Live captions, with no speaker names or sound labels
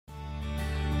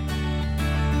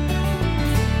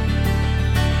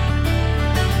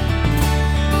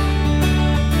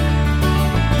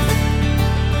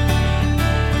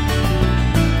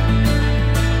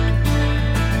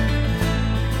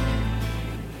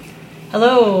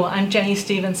Hello, I'm Jenny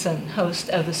Stevenson, host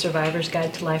of the Survivor's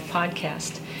Guide to Life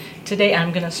podcast. Today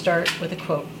I'm going to start with a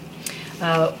quote.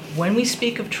 When we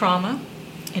speak of trauma,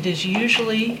 it is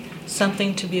usually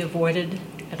something to be avoided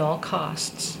at all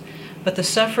costs, but the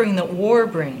suffering that war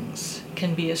brings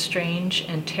can be a strange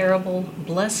and terrible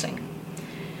blessing.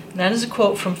 That is a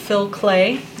quote from Phil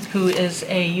Clay, who is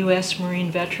a U.S.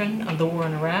 Marine veteran of the war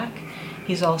in Iraq.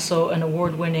 He's also an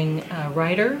award-winning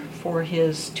writer for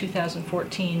his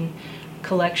 2014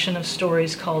 collection of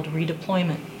stories called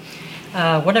Redeployment.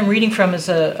 What I'm reading from is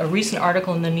a recent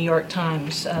article in the New York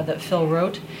Times that Phil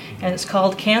wrote, and it's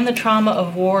called "Can the Trauma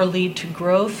of War Lead to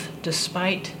Growth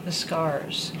Despite the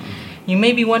Scars?" You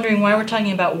may be wondering why we're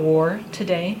talking about war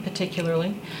today,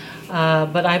 particularly,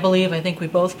 but I think we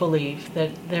both believe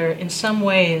that there, in some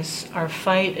ways, our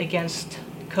fight against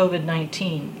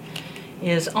COVID-19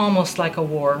 is almost like a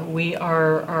war. We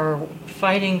are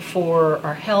fighting for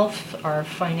our health, our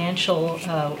financial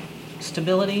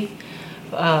stability,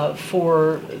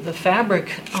 for the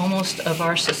fabric almost of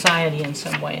our society in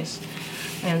some ways.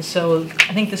 And so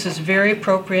I think this is very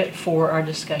appropriate for our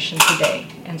discussion today.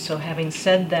 And so having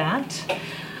said that,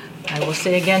 I will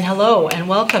say again hello and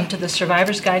welcome to the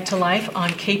Survivor's Guide to Life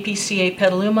on KPCA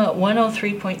Petaluma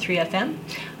 103.3 FM.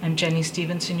 I'm Jenny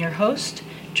Stevenson, your host.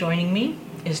 Joining me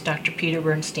is Dr. Peter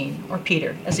Bernstein, or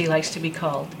Peter, as he likes to be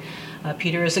called.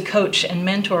 Peter is a coach and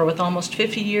mentor with almost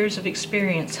 50 years of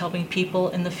experience helping people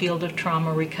in the field of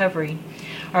trauma recovery.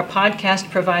 Our podcast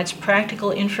provides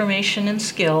practical information and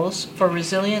skills for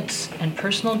resilience and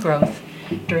personal growth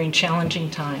during challenging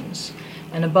times.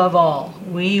 And above all,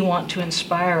 we want to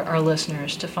inspire our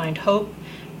listeners to find hope,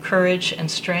 courage, and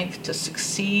strength to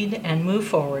succeed and move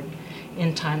forward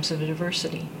in times of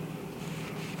adversity.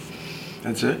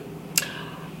 That's it?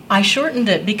 I shortened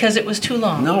it because it was too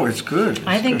long. No, it's good.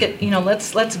 I think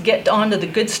let's get on to the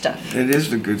good stuff. It is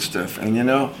the good stuff.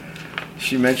 And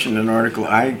she mentioned an article.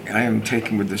 I am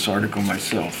taken with this article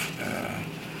myself.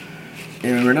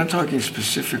 And we're not talking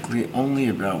specifically only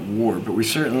about war, but we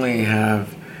certainly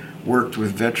have worked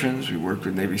with veterans. We worked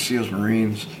with Navy SEALs,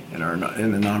 Marines, in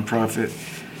the nonprofit,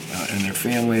 and their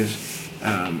families.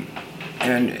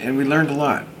 And we learned a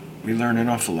lot. We learned an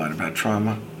awful lot about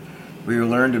trauma. We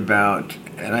learned about,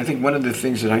 and I think one of the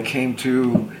things that I came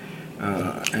to,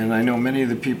 and I know many of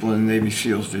the people in the Navy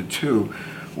SEALs did too,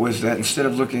 was that instead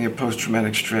of looking at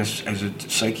post-traumatic stress as a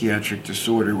psychiatric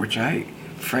disorder, which I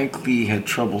frankly had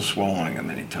trouble swallowing at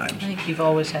many times. I think you've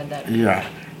always had that. Yeah.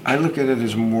 I look at it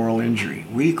as moral injury.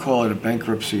 We call it a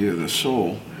bankruptcy of the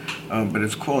soul, but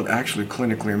it's called actually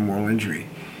clinically a moral injury.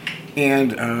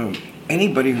 And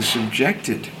anybody who's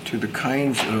subjected to the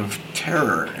kinds of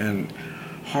terror and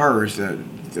horrors that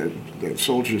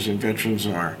soldiers and veterans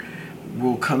are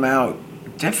will come out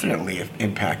definitely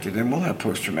impacted, and will have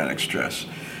post-traumatic stress.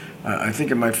 I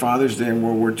think in my father's day in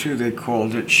World War II, they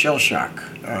called it shell shock.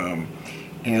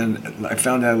 And I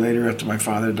found out later after my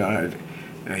father died,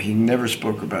 he never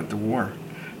spoke about the war,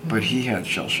 but he had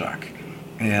shell shock.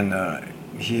 And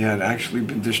he had actually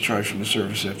been discharged from the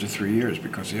service after 3 years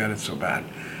because he had it so bad.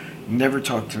 Never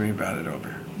talked to me about it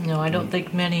over. No, I don't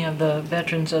think many of the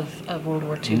veterans of World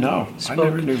War II spoke. I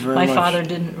never knew very much. My father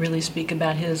didn't really speak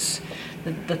about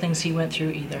the things he went through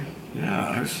either.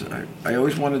 Yeah, I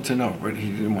always wanted to know, but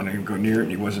he didn't want to go near it,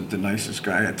 and he wasn't the nicest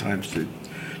guy at times to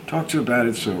talk to about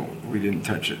it, so we didn't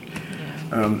touch it.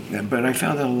 Yeah. But I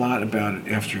found out a lot about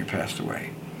it after he passed away.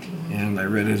 Mm-hmm. And I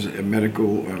read his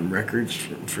medical records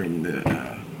from the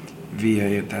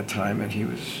VA at that time, and he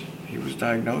was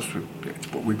diagnosed with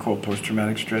what we call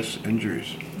post-traumatic stress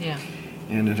injuries. Yeah.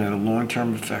 And it had a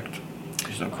long-term effect.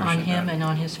 There's no question on him and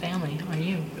on his family, on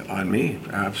you. On me,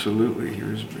 absolutely. He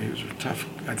was tough.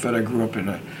 I thought I grew up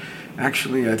I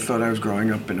thought I was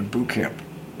growing up in a boot camp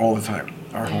all the time.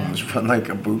 Our home was run like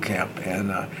a boot camp,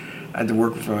 and I had to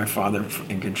work for my father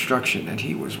in construction, and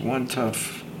he was one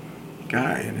tough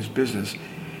guy in his business.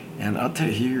 And I'll tell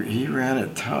you, he ran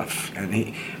it tough,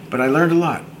 but I learned a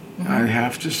lot. Mm-hmm. I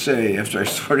have to say, after I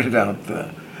sorted out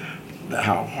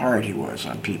how hard he was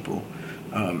on people,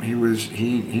 he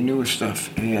knew his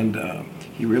stuff, and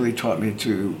he really taught me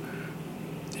to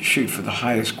shoot for the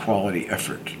highest quality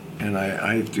effort, and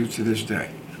I do to this day,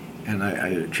 and I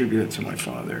attribute it to my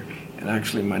father, and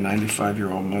actually my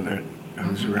 95-year-old mother,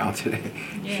 who's around today,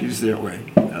 she's that way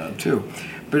too.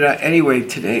 But anyway,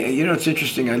 today, it's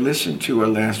interesting. I listened to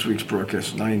last week's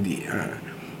broadcast 90,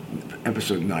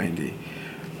 episode 90.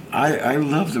 I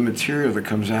love the material that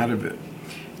comes out of it.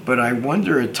 But I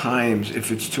wonder at times if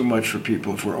it's too much for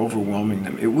people, if we're overwhelming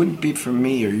them. It wouldn't be for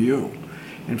me or you.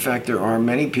 In fact, there are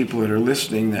many people that are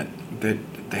listening that they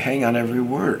hang on every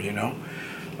word,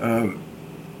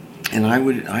 And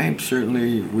I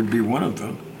certainly would be one of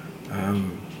them.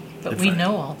 But we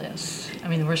know all this. I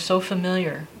mean, we're so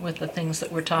familiar with the things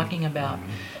that we're talking about,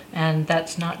 and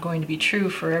that's not going to be true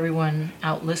for everyone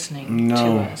out listening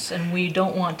to us. And we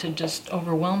don't want to just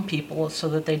overwhelm people so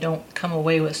that they don't come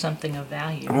away with something of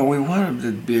value. Well, we want them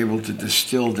to be able to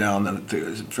distill down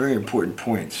the very important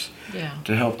points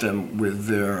to help them with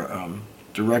their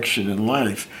direction in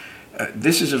life.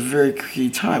 This is a very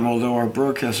key time, although our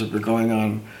broadcasts have been going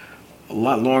on a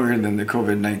lot longer than the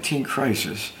COVID-19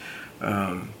 crisis.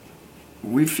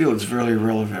 We feel it's very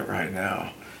relevant right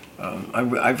now.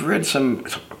 I've read some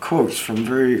quotes from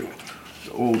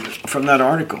from that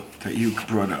article that you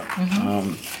brought up.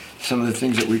 Some of the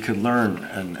things that we could learn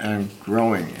and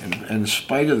growing, and in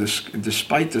spite of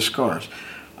despite the scars.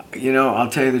 I'll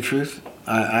tell you the truth.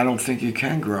 I don't think you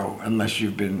can grow unless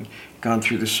you've gone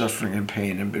through the suffering and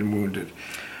pain and been wounded.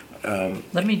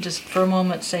 Let me just for a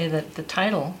moment say that the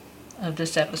title of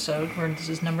this episode, where this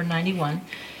is number 91,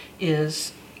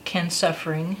 is "Can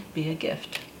Suffering Be a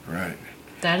Gift?" Right.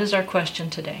 That is our question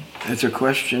today. It's a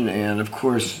question, and of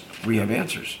course, we have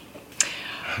answers.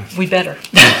 We better.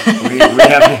 we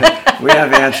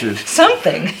have answers.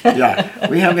 Something. Yeah,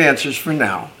 we have answers for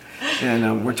now.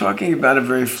 And we're talking about a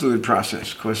very fluid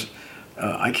process. Of course,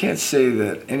 I can't say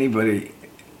that anybody,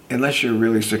 unless you're a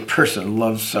really sick person,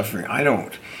 loves suffering. I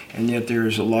don't. And yet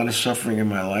there's a lot of suffering in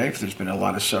my life. There's been a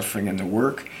lot of suffering in the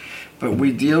work. But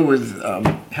we deal with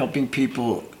helping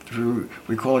people through,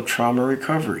 we call it trauma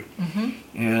recovery.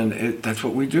 And that's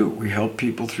what we do. We help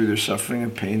people through their suffering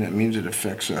and pain. That means it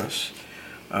affects us.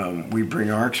 We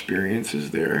bring our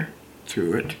experiences there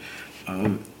to it.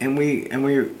 And we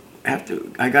have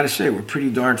to, I got to say, we're pretty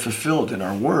darn fulfilled in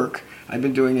our work. I've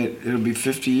been doing it, it'll be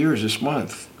 50 years this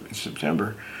month, in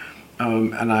September.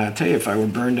 And I tell you, if I were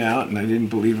burned out and I didn't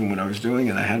believe in what I was doing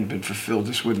and I hadn't been fulfilled,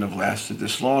 this wouldn't have lasted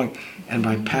this long. And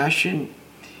my passion,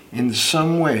 in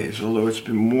some ways, although it's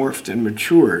been morphed and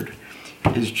matured,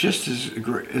 is just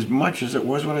as much as it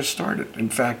was when I started. In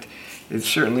fact, it's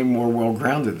certainly more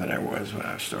well-grounded than I was when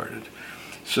I started.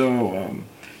 So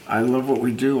I love what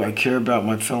we do. I care about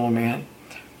my fellow man.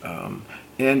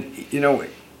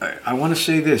 I want to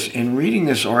say this. In reading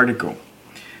this article,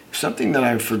 something that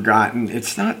I've forgotten,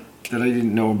 it's not that I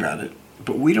didn't know about it,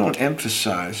 but we don't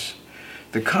emphasize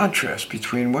the contrast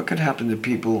between what could happen to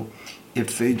people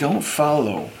if they don't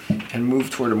follow and move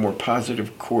toward a more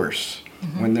positive course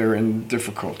when they're in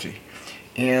difficulty.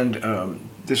 And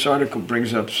this article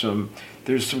brings up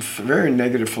there's some very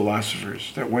negative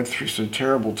philosophers that went through some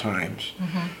terrible times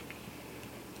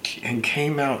and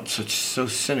came out so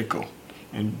cynical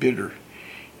and bitter.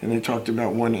 And they talked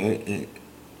about one,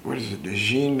 what is it,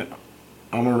 Jean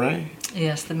Amoret?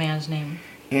 Yes, the man's name.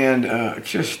 And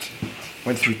just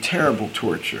went through terrible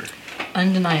torture.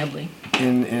 Undeniably.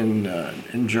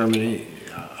 In Germany,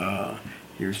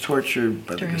 he was tortured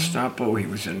by the Gestapo. He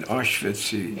was in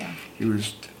Auschwitz.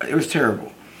 It was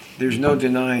terrible. There's no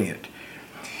denying it.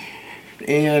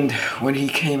 And when he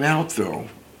came out, though,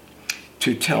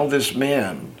 to tell this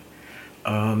man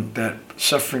that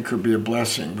suffering could be a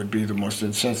blessing would be the most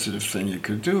insensitive thing you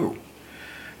could do.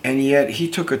 And yet he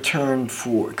took a turn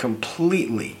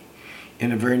completely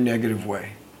in a very negative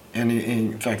way. And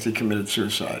in fact, he committed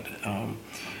suicide.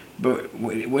 But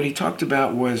what he talked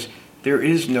about was there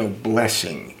is no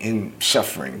blessing in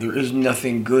suffering. There is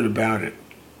nothing good about it.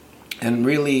 And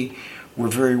really, we're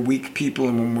very weak people,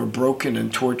 and when we're broken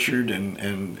and tortured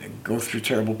and go through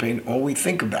terrible pain, all we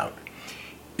think about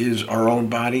is our own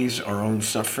bodies, our own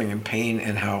suffering and pain,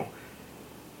 and how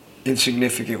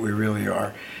insignificant we really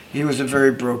are. He was a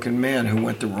very broken man who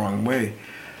went the wrong way.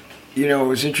 It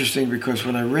was interesting because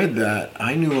when I read that,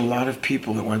 I knew a lot of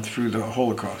people that went through the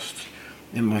Holocaust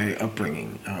in my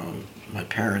upbringing. My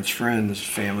parents' friends,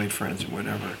 family friends, and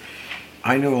whatever.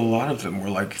 I know a lot of them were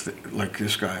like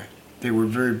this guy. They were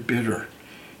very bitter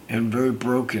and very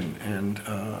broken. And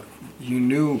you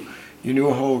knew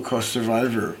a Holocaust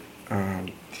survivor,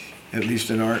 at least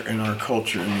in our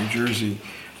culture in New Jersey.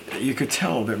 You could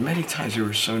tell that many times they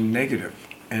were so negative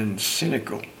and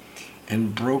cynical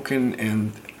and broken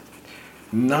and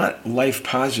not life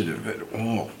positive at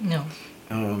all. No.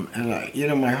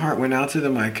 And my heart went out to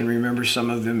them. I can remember some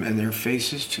of them and their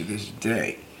faces to this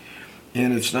day.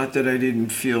 And it's not that I didn't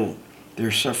feel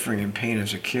their suffering and pain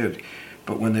as a kid,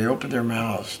 but when they opened their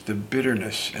mouths, the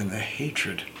bitterness and the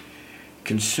hatred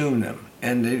consumed them.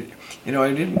 And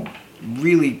I didn't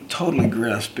really totally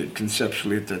grasp it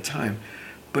conceptually at that time,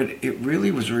 but it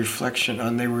really was a reflection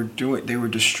on they were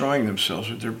destroying themselves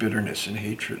with their bitterness and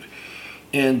hatred.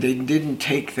 And they didn't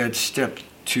take that step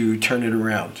to turn it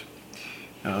around.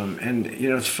 And,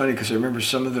 it's funny because I remember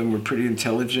some of them were pretty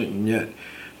intelligent, and yet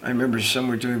I remember some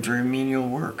were doing very menial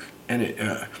work,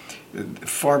 and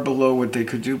far below what they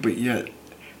could do, but yet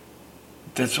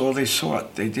that's all they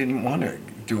sought. They didn't want to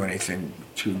do anything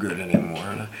too good anymore.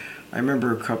 And I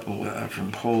remember a couple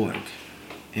from Poland,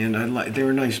 and they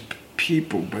were nice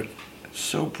people, but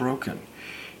so broken.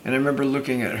 And I remember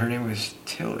looking at her name was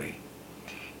Tilly,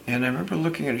 and I remember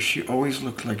looking at her. She always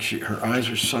looked like her eyes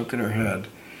were sunk in her head,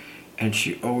 and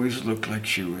she always looked like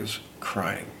she was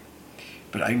crying.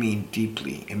 But I mean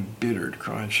deeply embittered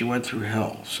crying. She went through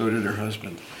hell. So did her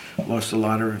husband. Lost a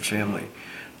lot of her family.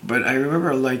 But I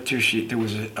remember I liked her. There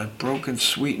was a broken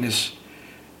sweetness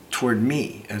toward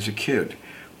me as a kid.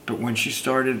 But when she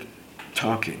started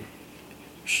talking,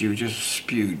 she just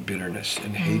spewed bitterness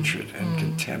and hatred and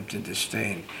contempt and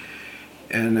disdain.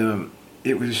 And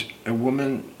it was a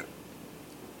woman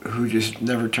who just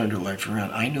never turned her life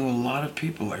around. I knew a lot of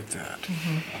people like that.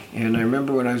 And I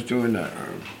remember when I was doing an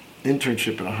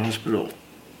internship in a hospital,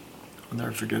 I'll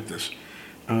never forget this.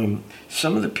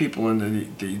 Some of the people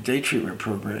in the day treatment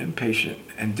program, inpatient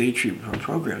and day treatment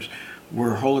programs,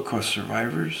 were Holocaust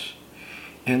survivors,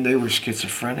 and they were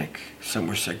schizophrenic, some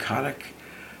were psychotic,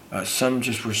 some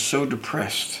just were so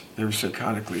depressed, they were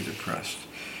psychotically depressed.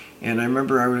 And I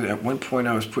remember at one point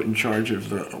I was put in charge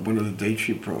of one of the day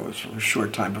treatment programs for a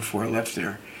short time before I left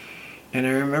there. And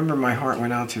I remember my heart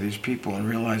went out to these people and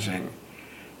realizing,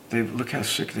 look how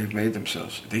sick they've made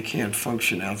themselves. They can't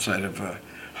function outside of a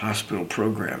hospital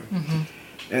program.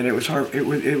 And it was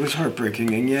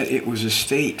heartbreaking, and yet it was a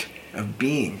state of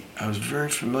being I was very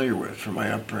familiar with from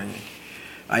my upbringing.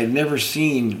 I had never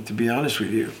seen, to be honest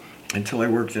with you, until I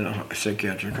worked in a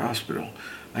psychiatric hospital,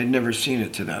 I'd never seen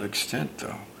it to that extent,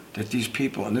 though, that these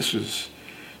people, and this was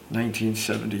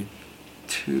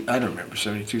 1972, I don't remember,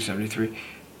 72, 73,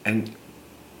 and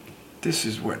this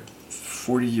is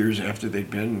 40 years after they'd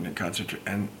been in concentration,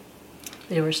 and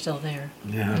They were still there.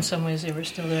 Yeah. In some ways, they were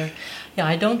still there. Yeah,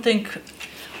 I don't think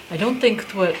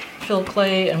what Phil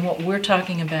Clay and what we're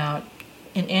talking about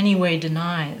in any way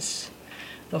denies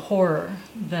the horror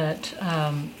that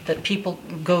people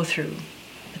go through,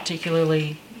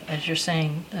 particularly, as you're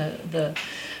saying,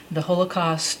 the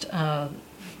Holocaust, the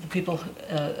people,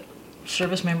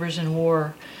 service members in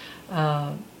war,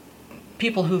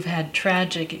 people who've had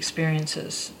tragic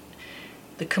experiences,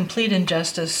 the complete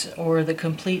injustice or the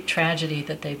complete tragedy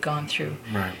that they've gone through.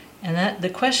 Right. And that the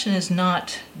question is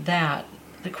not that.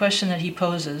 The question that he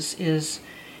poses is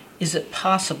it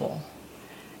possible,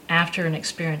 after an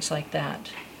experience like that,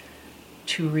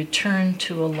 to return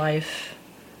to a life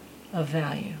of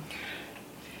value?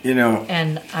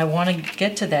 And I want to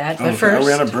get to that, but first... Are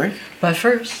we on a break? But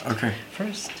first... Okay.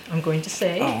 First, I'm going to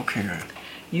say... Oh, okay, good.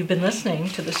 You've been listening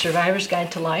to The Survivor's Guide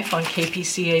to Life on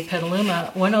KPCA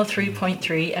Petaluma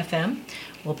 103.3 FM.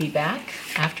 We'll be back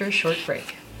after a short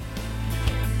break.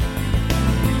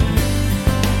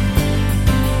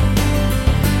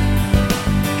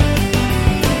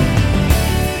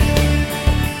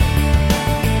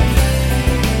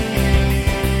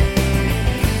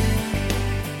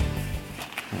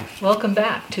 Welcome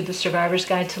back to The Survivor's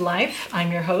Guide to Life.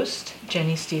 I'm your host,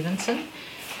 Jenny Stevenson.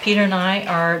 Peter and I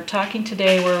are talking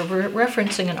today, we're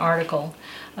referencing an article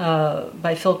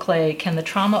by Phil Clay, Can the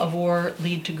Trauma of War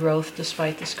Lead to Growth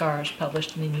Despite the Scars,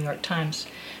 published in the New York Times.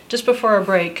 Just before our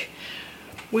break,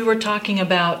 we were talking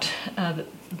about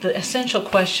the essential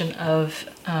question of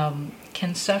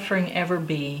can suffering ever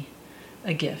be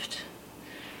a gift?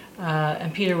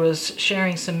 And Peter was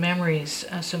sharing some memories,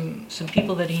 some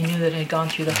people that he knew that had gone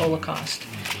through the Holocaust,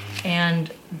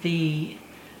 and the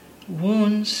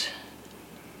wounds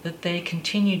that they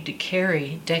continued to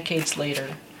carry decades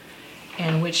later,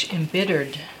 and which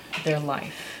embittered their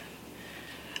life.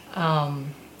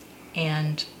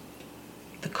 And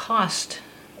the cost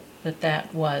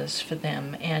that was for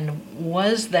them, and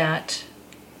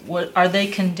are they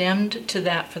condemned to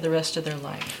that for the rest of their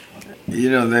life?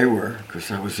 They were, because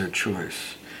that was their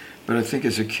choice. But I think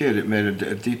as a kid, it made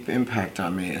a deep impact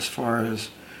on me as far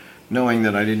as knowing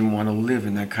that I didn't want to live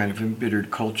in that kind of embittered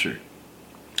culture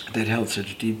that held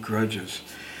such deep grudges.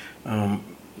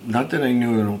 Not that I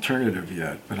knew an alternative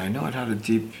yet, but I know it had made a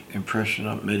deep impression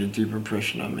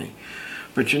on me.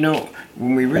 But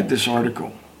when we read this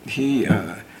article, he,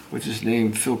 what's his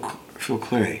name, Phil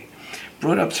Clay,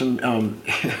 brought up some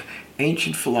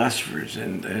ancient philosophers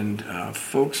and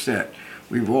folks that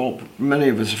many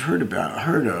of us have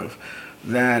heard of,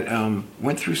 that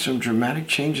went through some dramatic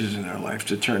changes in their life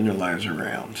to turn their lives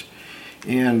around.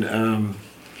 And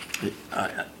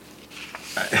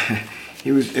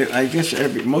he was, I guess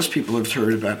most people have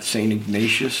heard about St.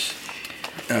 Ignatius,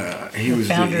 he was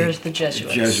founder of the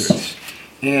Jesuits. Jesuits.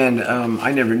 And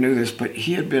I never knew this, but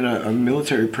he had been a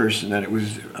military person that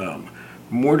was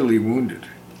mortally wounded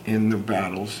in the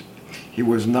battles. He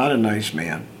was not a nice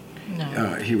man.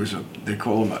 No. He was they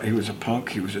call him, he was a punk,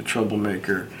 he was a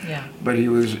troublemaker. Yeah. But he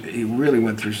really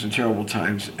went through some terrible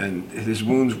times, and his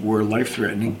wounds were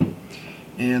life-threatening.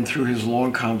 And through his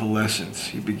long convalescence,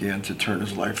 he began to turn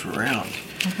his life around.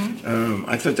 Mm-hmm.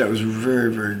 I thought that was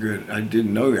very, very good. I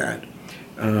didn't know that.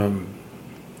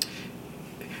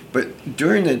 But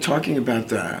during the talking about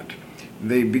that,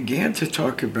 they began to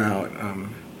talk about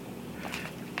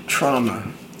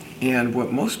trauma. And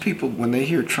what most people, when they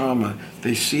hear trauma,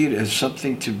 they see it as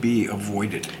something to be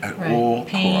avoided at all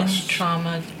costs. Pain,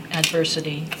 trauma,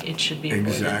 adversity, it should be avoided.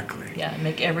 Exactly. Yeah,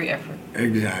 make every effort.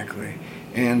 Exactly.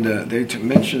 And they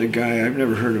mentioned a guy, I've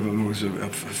never heard of him, who was a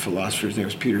philosopher. His name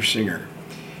was Peter Singer.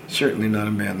 Certainly not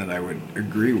a man that I would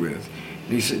agree with.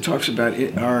 And he talks about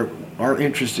our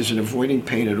interest is in avoiding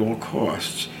pain at all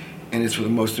costs, and it's the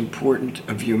most important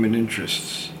of human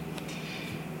interests.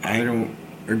 I don't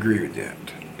agree with that.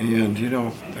 And,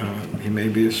 he may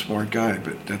be a smart guy,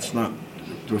 but that's not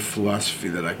the philosophy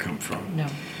that I come from. No.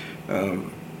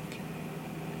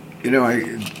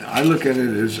 I look at it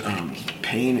as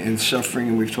pain and suffering,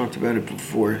 and we've talked about it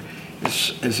before.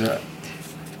 It's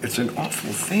an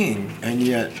awful thing, and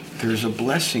yet there's a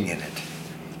blessing in it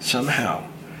somehow.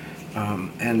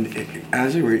 In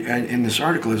this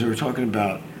article, as we were talking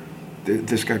about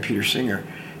this guy Peter Singer,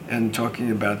 and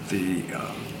talking about the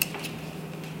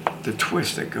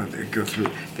twists that go through,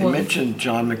 they mentioned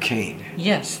John McCain.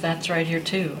 Yes, that's right here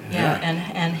too. Yeah,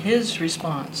 and his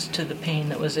response to the pain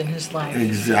that was in his life.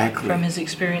 Exactly. From his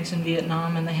experience in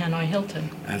Vietnam and the Hanoi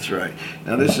Hilton. That's right.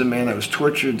 Now, this is a man that was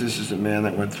tortured. This is a man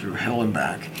that went through hell and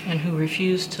back. And who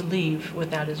refused to leave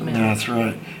without his man. That's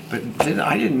right. But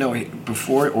I didn't know,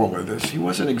 before all of this, he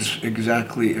wasn't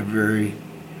exactly a very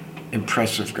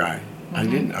impressive guy. Mm-hmm. I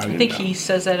didn't think know. he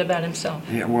says that about himself.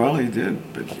 Yeah, well, he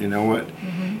did. But you know what?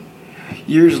 Mm-hmm.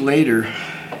 Years later,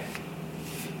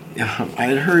 I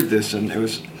had heard this, and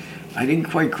I didn't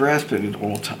quite grasp it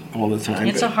all the time.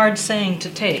 It's a hard saying to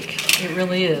take. It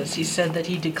really is. He said that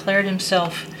he declared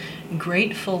himself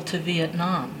grateful to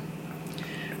Vietnam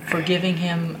for giving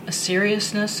him a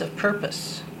seriousness of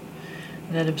purpose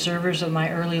that observers of my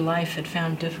early life had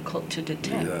found difficult to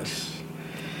detect. Yes.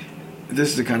 This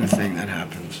is the kind of thing that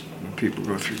happens when people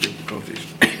go through difficulties.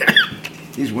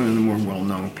 He's one of the more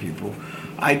well-known people.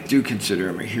 I do consider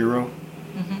him a hero.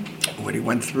 Mm-hmm. What he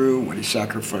went through, what he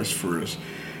sacrificed for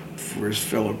his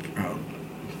fellow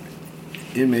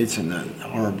inmates in that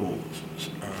horrible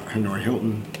Hanoi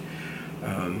Hilton.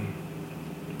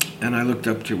 And I looked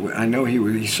up to. I know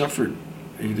he suffered.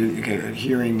 He didn't get a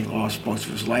hearing loss most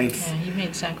of his life. Yeah, he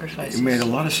made sacrifices. He made a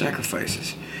lot of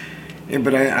sacrifices.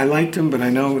 But I liked him. But I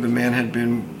know the man had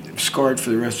been scarred for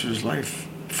the rest of his life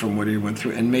from what he went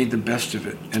through, and made the best of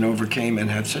it, and overcame,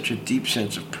 and had such a deep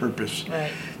sense of purpose.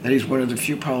 Right. That he's one of the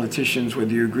few politicians,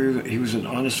 whether you agree with it, he was an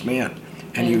honest man,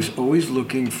 and he was always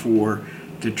looking for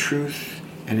the truth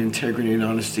and integrity and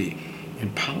honesty in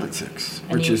politics,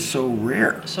 which is so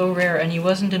rare. So rare, and he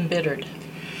wasn't embittered.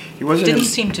 He wasn't. Didn't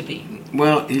seem to be.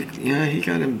 Well, he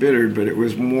got embittered, but it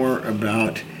was more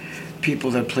about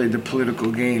people that played the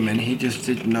political game, and he just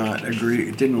did not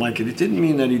agree, didn't like it. It didn't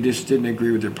mean that he just didn't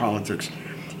agree with their politics.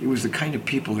 It was the kind of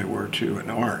people they were, too, and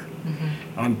are,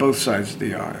 on both sides of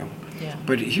the aisle. Yeah.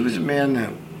 But he was a man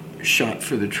that shot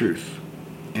for the truth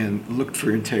and looked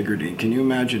for integrity. Can you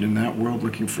imagine in that world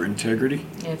looking for integrity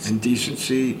and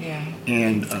decency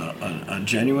and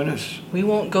genuineness? We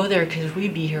won't go there because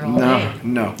we'd be here all day.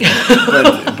 No.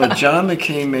 But John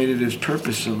McCain made it his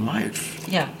purpose in life.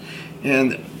 Yeah.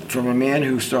 And from a man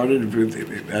who started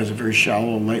as a very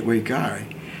shallow, lightweight guy,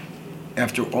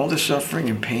 after all the suffering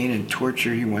and pain and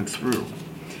torture he went through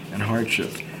and hardship,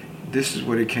 this is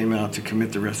what he came out to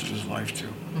commit the rest of his life to.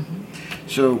 Mm-hmm.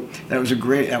 So that was a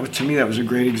great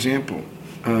example.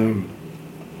 The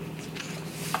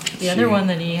other one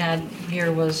that he had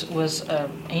here was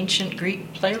ancient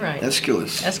Greek playwright.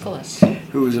 Aeschylus.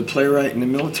 Who was a playwright and a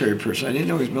military person. I didn't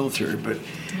know he was military, but...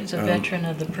 He's a veteran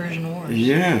of the Persian Wars.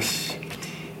 Yes.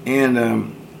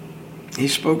 And he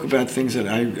spoke about things that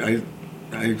I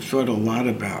thought a lot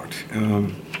about.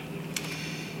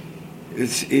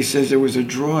 He says there was a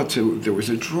draw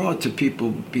to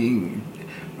people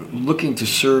looking to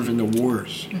serve in the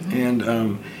wars, and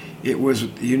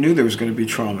you knew there was going to be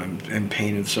trauma and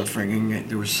pain and suffering, and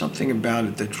there was something about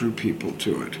it that drew people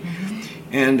to it.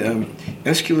 And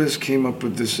Aeschylus came up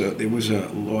with this. There was a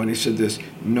law, and he said this: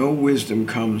 "No wisdom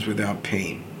comes without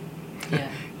pain." Yeah.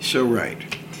 So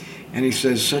right. And he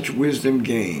says, such wisdom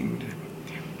gained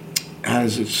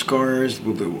has its scars that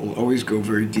will always go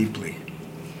very deeply.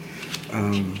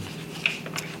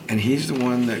 And he's the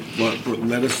one that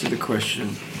led us to the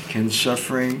question, can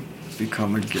suffering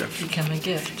become a gift? Become a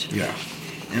gift. Yeah.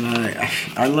 And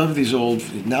I love these old,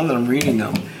 now that I'm reading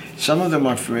them, some of them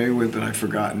I'm familiar with, but I've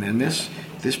forgotten. And this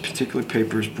particular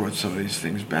paper has brought some of these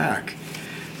things back.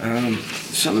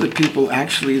 Some of the people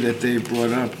actually that they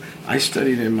brought up, I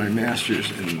studied in my master's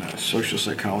in social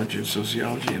psychology and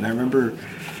sociology, and I remember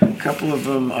a couple of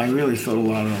them I really thought a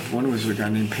lot of. One was a guy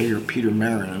named Peter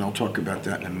Marin, and I'll talk about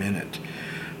that in a minute.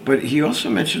 But he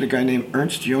also mentioned a guy named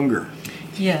Ernst Jünger.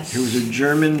 Yes. Who was a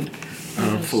German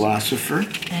philosopher.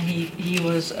 And he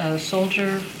was a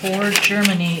soldier for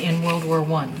Germany in World War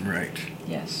I. Right.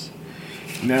 Yes.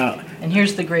 Now. And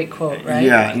here's the great quote, right?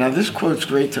 Yeah. Now this quote's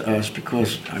great to us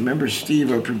because I remember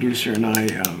Steve, our producer, and I.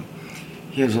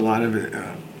 He has a lot of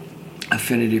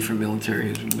affinity for military.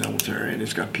 He's military, and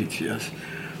he's got PTS.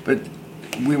 But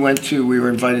we were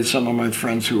invited. Some of my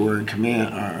friends who were in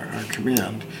command, our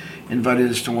command, invited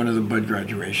us to one of the Bud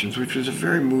graduations, which was to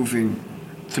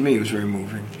me, it was very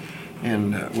moving.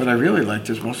 And what I really liked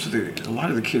is a lot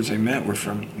of the kids I met were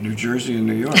from New Jersey and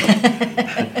New York.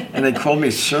 And they called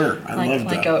me sir. I loved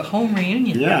that. Like a home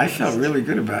reunion. Yeah, I felt really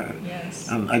good about it. Yes.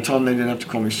 I told them they didn't have to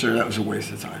call me sir. That was a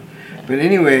waste of time. Yeah. But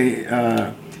anyway,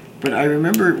 but I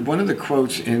remember one of the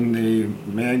quotes in the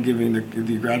man giving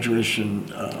the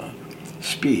graduation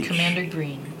speech. Commander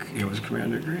Green. It was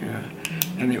Commander Green.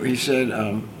 Mm-hmm. And he said,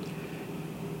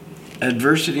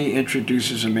 adversity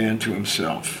introduces a man to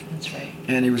himself. That's right.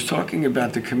 And he was talking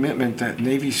about the commitment that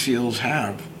Navy SEALs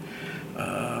have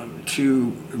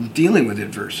to dealing with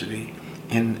adversity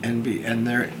and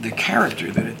the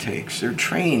character that it takes. They're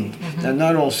trained. Mm-hmm. Now,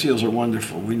 not all SEALs are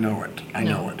wonderful. We know it. I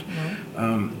know it.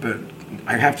 No. But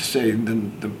I have to say,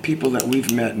 the people that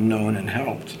we've met and known and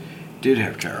helped did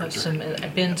have character.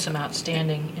 Been some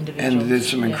outstanding individuals. And did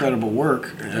some incredible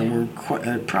work. And were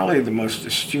probably the most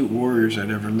astute warriors I'd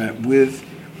ever met with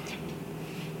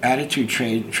attitude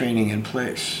training in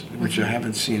place, which I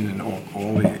haven't seen in all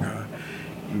the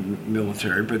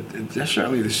military, but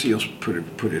certainly the SEALs put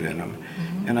it in them,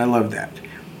 and I love that.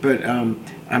 But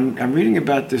I'm reading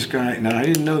about this guy now. I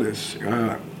didn't know this,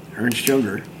 Ernst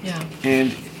Jünger,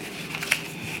 and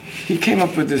he came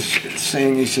up with this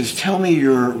saying. He says, "Tell me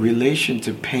your relation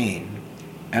to pain,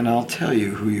 and I'll tell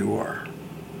you who you are."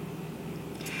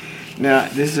 Now,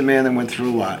 this is a man that went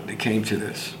through a lot that came to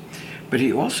this. But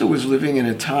he also was living in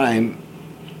a time,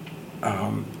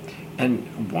 and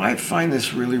why I find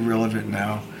this really relevant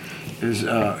now is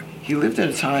he lived in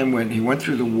a time when he went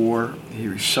through the war,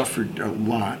 he suffered a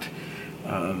lot,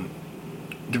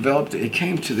 he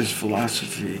came to this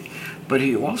philosophy, but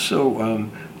he also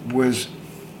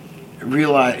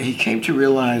he came to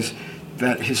realize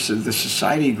that the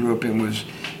society he grew up in was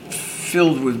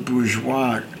filled with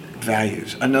bourgeois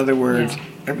values. In other words,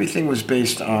 everything was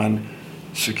based on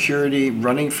security,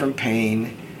 running from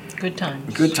pain, good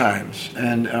times,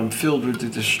 and filled with the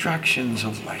distractions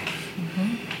of life.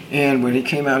 Mm-hmm. And when he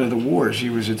came out of the wars, he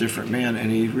was a different man,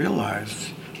 and he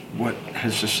realized what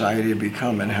his society had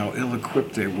become and how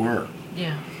ill-equipped they were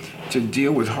to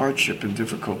deal with hardship and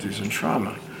difficulties and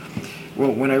trauma.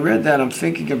 Well, when I read that, I'm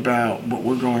thinking about what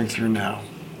we're going through now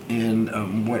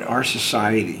and what our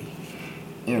society,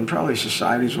 and probably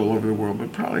societies all over the world,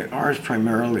 but probably ours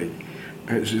primarily,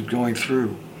 is going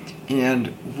through.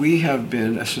 And we have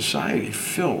been a society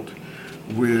filled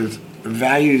with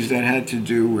values that had to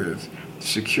do with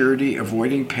security,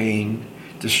 avoiding pain,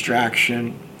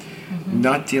 distraction,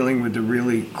 not dealing with the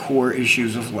really core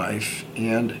issues of life,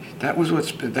 and that's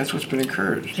what's been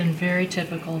encouraged. It's been very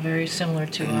typical, very similar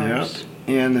to ours.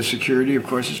 And the security, of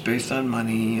course, is based on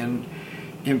money and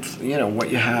what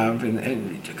you have,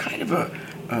 and kind of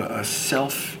a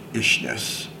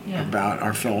selfishness about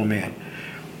our fellow man.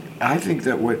 I think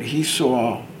that what he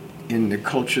saw in the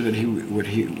culture that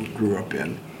he grew up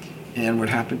in, and what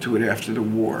happened to it after the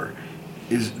war,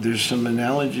 is there's some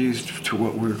analogies to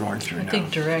what we're going through now. I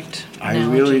think direct analogies.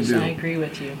 I really do. I agree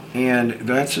with you. And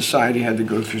that society had to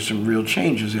go through some real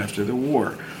changes after the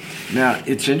war. Now,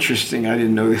 it's interesting, I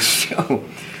didn't know this too,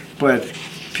 but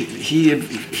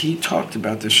he talked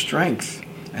about the strength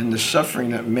and the suffering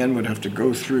that men would have to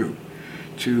go through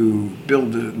to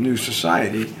build a new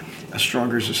society, a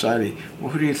stronger society.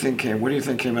 Well, what do you think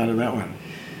came out of that one?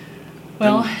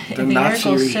 Well, the the Nazi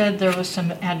article said there was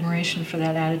some admiration for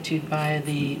that attitude by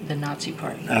the Nazi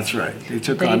Party. That's right. They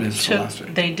took on his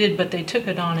philosophy. They did, but they took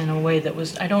it on in a way that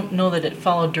was, I don't know that it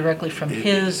followed directly from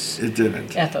his It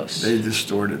didn't. ethos. They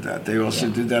distorted that. They also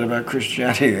did that about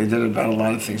Christianity. They did it about a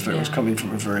lot of things, but it was coming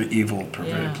from a very evil,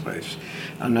 perverted place.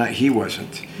 He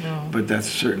wasn't, but that's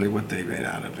certainly what they made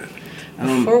out of it.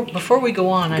 Before we go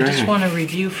on, I just ahead. want to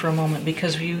review for a moment,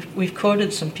 because we've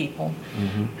quoted some people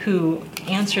who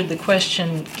answered the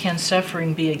question, can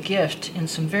suffering be a gift, in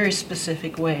some very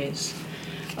specific ways.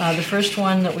 The first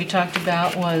one that we talked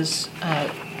about was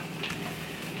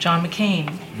John McCain,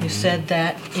 who said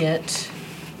that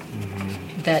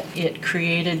it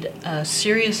created a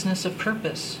seriousness of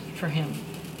purpose for him.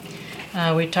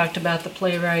 We talked about the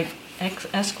playwright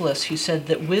Aeschylus, who said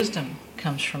that wisdom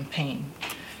comes from pain.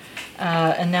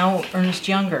 And now Ernest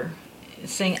Younger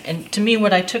is saying, and to me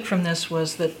what I took from this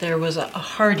was that there was a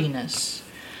hardiness,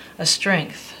 a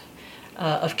strength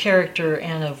of character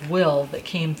and of will that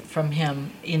came from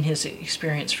him in his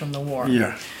experience from the war.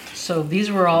 Yeah. So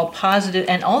these were all positive,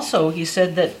 and also he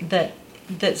said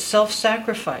that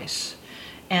self-sacrifice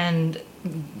and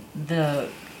the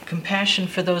compassion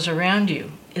for those around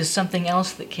you is something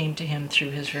else that came to him through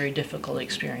his very difficult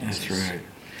experiences. That's right.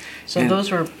 So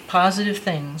those were positive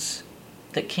things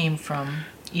that came from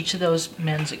each of those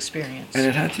men's experience. And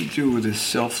it had to do with his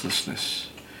selflessness,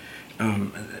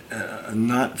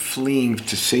 not fleeing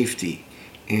to safety,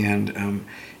 and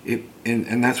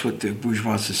that's what the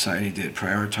bourgeois society did,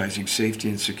 prioritizing safety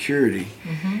and security.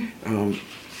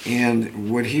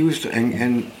 And what he was,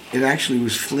 and it actually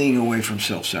was fleeing away from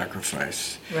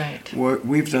self-sacrifice. Right. What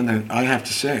we've done, that I have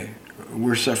to say,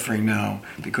 we're suffering now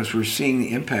because we're seeing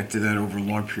the impact of that over a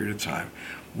long period of time.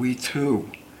 We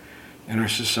too, in our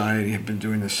society, have been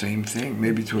doing the same thing,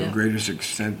 maybe to a greater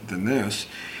extent than this.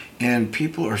 And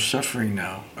people are suffering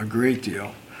now a great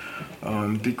deal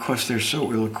because they're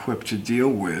so ill-equipped to deal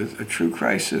with a true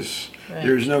crisis. Right.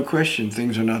 There's no question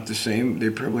things are not the same. They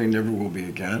probably never will be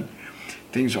again.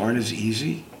 Things aren't as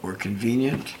easy or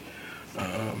convenient.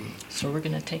 So we're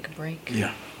going to take a break.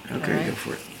 Yeah. Okay, right. Go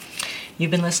for it.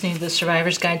 You've been listening to The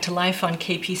Survivor's Guide to Life on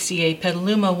KPCA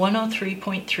Petaluma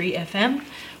 103.3 FM.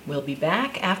 We'll be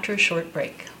back after a short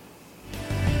break.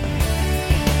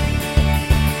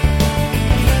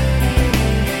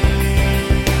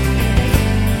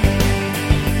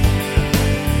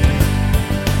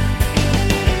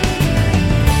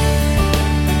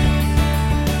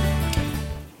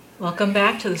 Welcome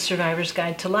back to The Survivor's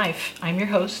Guide to Life. I'm your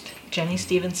host, Jenny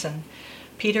Stevenson.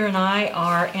 Peter and I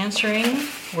are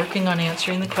working on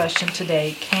answering the question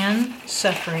today, can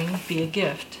suffering be a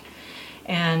gift?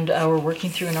 And we're working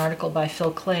through an article by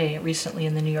Phil Clay recently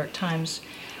in the New York Times.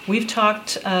 We've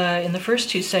talked in the first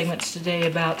two segments today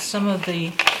about some of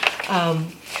the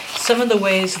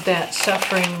ways that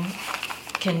suffering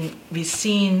can be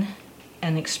seen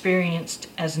and experienced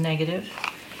as negative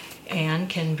and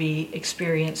can be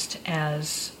experienced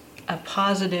as a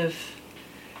positive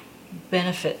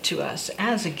benefit to us,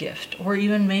 as a gift, or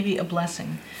even maybe a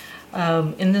blessing.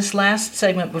 In this last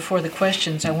segment before the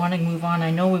questions, I want to move on.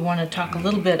 I know we want to talk a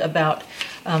little bit about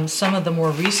some of the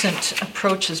more recent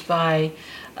approaches by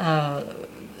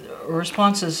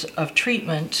responses of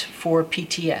treatment for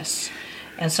PTS,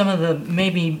 and some of the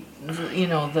maybe,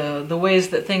 the ways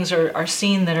that things are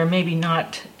seen that are maybe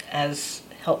not as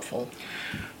helpful.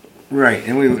 Right,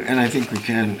 and I think we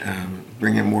can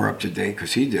bring him more up to date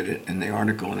because he did it in the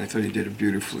article, and I thought he did it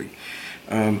beautifully.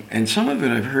 And some of it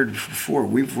I've heard before.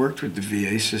 We've worked with the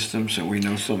VA system, so we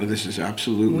know some of this is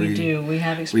absolutely. We do. We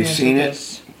have experience. We've seen with it,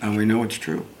 this. and we know it's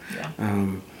true. Yeah.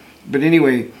 But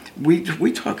anyway, we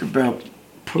talk about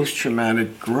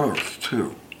post-traumatic growth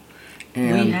too.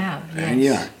 And, we have,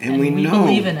 yes. And we know,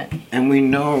 believe in it. And we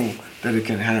know that it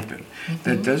can happen. Mm-hmm.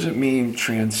 That doesn't mean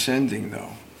transcending, though.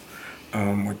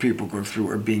 What people go through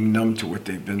or being numb to what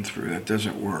they've been through. That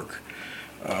doesn't work.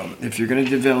 If you're going to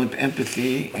develop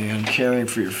empathy and caring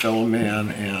for your fellow man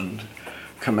and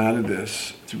come out of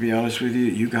this, to be honest with you,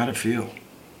 you got to feel.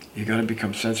 You got to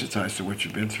become sensitized to what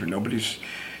you've been through. Nobody's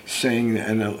saying,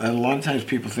 and a lot of times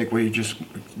people think, well, you just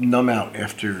numb out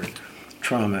after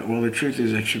trauma. Well, the truth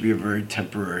is it should be a very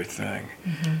temporary thing.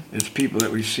 Mm-hmm. It's people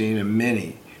that we've seen, and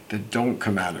many, that don't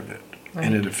come out of it, right.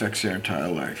 And it affects their entire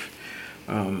life.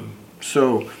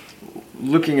 So,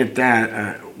 looking at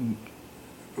that,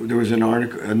 there was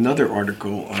another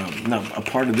article, not a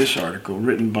part of this article,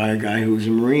 written by a guy who was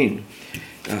a Marine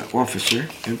officer,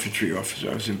 infantry officer.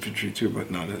 I was infantry too,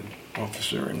 but not an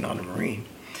officer and not a Marine.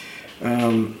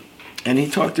 And he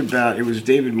talked about, it was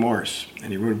David Morse,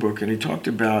 and he wrote a book, and he talked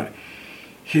about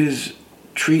his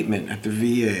treatment at the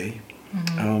VA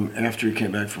after he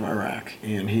came back from Iraq,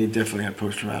 and he definitely had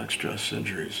post-traumatic stress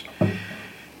injuries.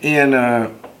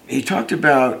 And he talked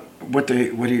about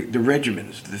the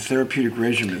regimens, the therapeutic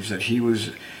regimens that he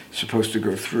was supposed to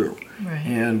go through. Right.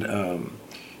 And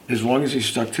as long as he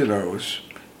stuck to those,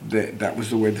 that was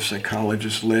the way the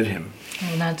psychologist led him.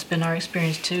 And that's been our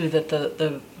experience too, that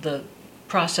the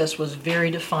process was very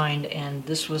defined, and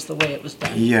this was the way it was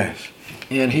done. Yes.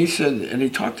 And he said, and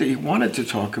he wanted to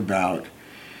talk about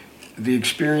the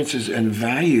experiences and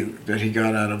value that he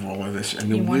got out of all of this, and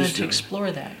the wisdom. He wanted to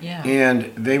explore that, yeah.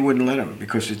 And they wouldn't let him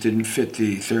because it didn't fit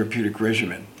the therapeutic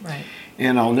regimen. Right.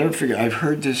 And I'll never forget, I've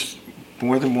heard this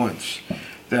more than once,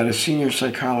 that a senior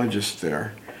psychologist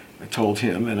there told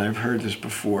him, and I've heard this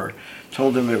before,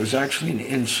 told him it was actually an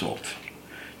insult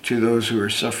to those who are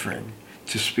suffering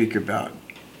to speak about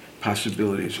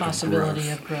possibility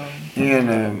of growing.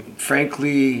 And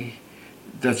frankly,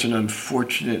 that's an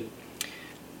unfortunate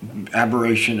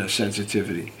aberration of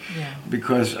sensitivity,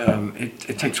 because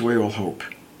it takes away all hope.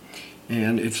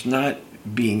 And it's not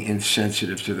being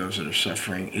insensitive to those that are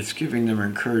suffering, it's giving them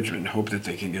encouragement and hope that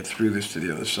they can get through this to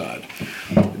the other side.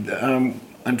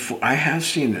 I have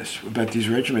seen this about these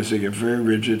regimens. They get very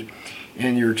rigid,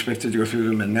 and you're expected to go through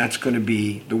them, and that's going to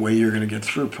be the way you're going to get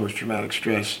through post-traumatic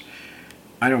stress.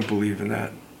 I don't believe in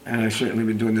that. And I've certainly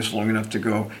been doing this long enough to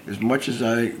go, as much as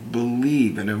I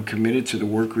believe and am committed to the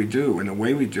work we do and the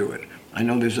way we do it, I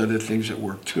know there's other things that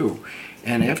work too.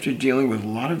 And after dealing with a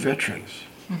lot of veterans,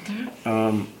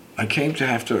 I came to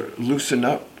have to loosen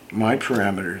up my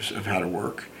parameters of how to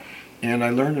work. And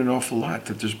I learned an awful lot,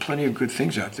 that there's plenty of good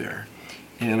things out there.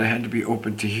 And I had to be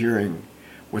open to hearing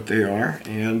what they are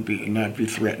and not be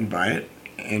threatened by it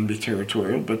and be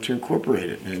territorial, but to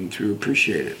incorporate it and to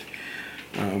appreciate it.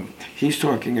 He's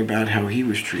talking about how he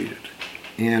was treated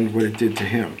and what it did to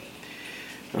him.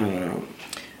 And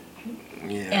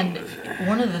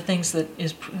one of the things that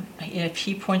is, if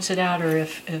he points it out or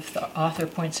if the author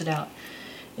points it out,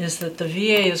 is that the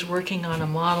VA is working on a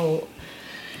model,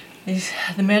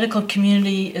 the medical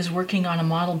community is working on a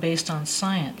model based on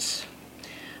science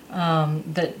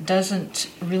that doesn't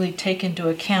really take into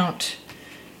account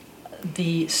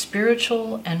the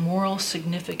spiritual and moral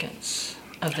significance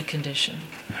of the condition.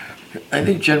 I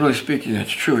think generally speaking that's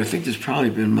true. I think there's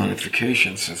probably been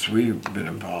modifications since we've been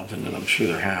involved in it. I'm sure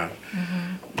there have.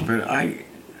 But I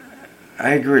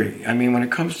agree. I mean, when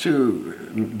it comes to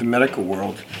the medical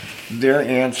world, their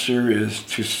answer is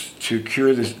to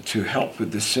cure this, to help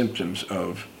with the symptoms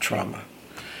of trauma.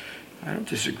 I don't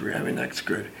disagree. I mean, that's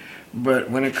good.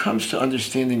 But when it comes to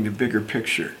understanding the bigger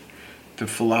picture, the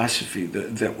philosophy,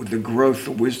 the growth,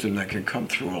 the wisdom that can come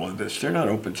through all of this, they're not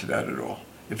open to that at all.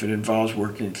 If it involves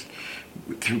working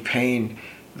through pain,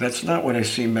 that's not what I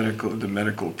see the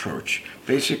medical approach.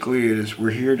 Basically, it is,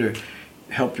 we're here to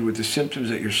help you with the symptoms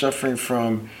that you're suffering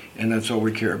from, and that's all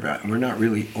we care about. And we're not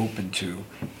really open to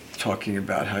talking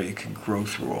about how you can grow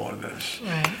through all of this.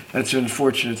 Right. That's an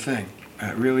unfortunate thing.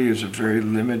 It really is a very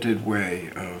limited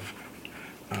way of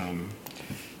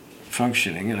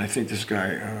functioning. And I think this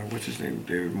guy, what's his name,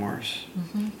 David Morris?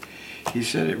 He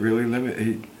said it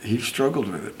really he struggled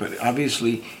with it, but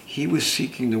obviously he was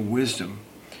seeking the wisdom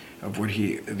of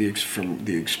from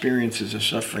the experiences of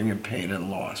suffering and pain and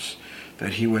loss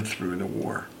that he went through in the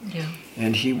war. Yeah.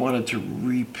 And he wanted to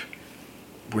reap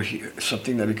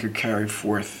something that he could carry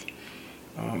forth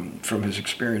from his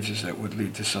experiences that would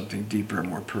lead to something deeper and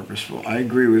more purposeful. I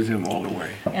agree with him all the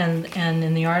way. And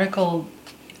in the article,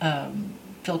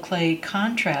 Phil Clay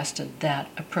contrasted that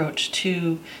approach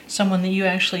to someone that you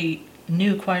actually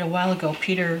knew quite a while ago,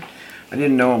 Peter. I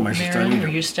didn't know him. I studied him. Or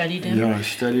you studied him? Yeah, I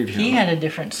studied him. He had a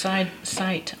different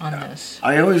sight on this.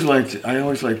 I always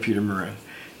liked Peter Moran,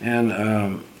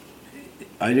 and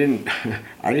I didn't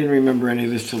remember any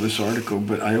of this till this article,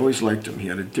 but I always liked him. He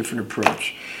had a different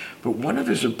approach. But one of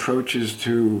his approaches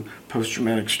to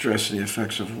post-traumatic stress and the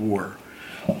effects of war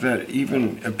that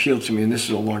even appealed to me, and this is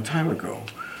a long time ago,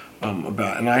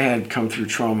 and I had come through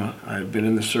trauma. I had been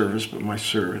in the service, but my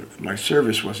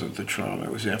service wasn't the trauma.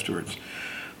 It was afterwards.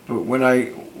 But when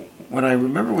I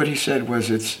remember what he said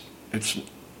was, it's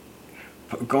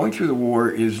going through the war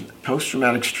is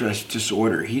post-traumatic stress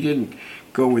disorder. He didn't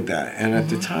go with that, and at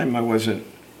the time I wasn't.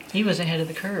 He was ahead of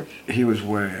the curve. He was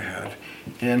way ahead,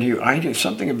 and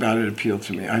something about it appealed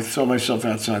to me. I saw myself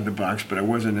outside the box, but I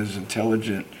wasn't as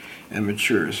intelligent and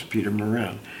mature as Peter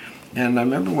Moran. And I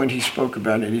remember when he spoke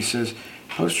about it, he says,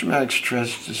 post-traumatic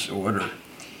stress disorder,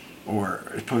 or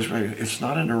post-traumatic, it's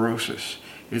not a neurosis.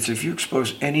 It's if you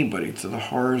expose anybody to the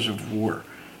horrors of war,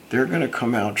 they're going to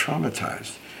come out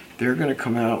traumatized. They're going to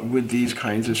come out with these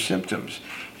kinds of symptoms.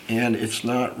 And it's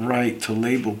not right to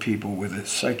label people with a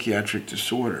psychiatric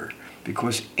disorder,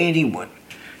 because anyone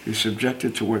who's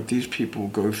subjected to what these people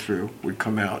go through would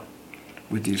come out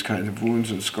with these kinds of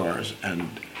wounds and scars.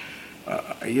 And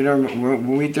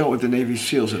when we dealt with the Navy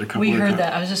SEALs at a couple we of heard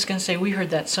that. I was just going to say, we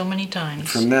heard that so many times.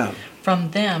 From them.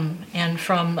 From them, and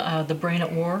from the Brain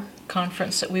at War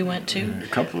conference that we went to. A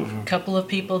couple of them. A couple of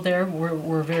people there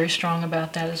were very strong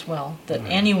about that as well. That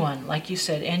anyone, like you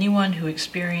said, anyone who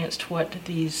experienced what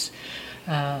these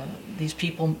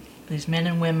people, these men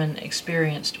and women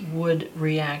experienced, would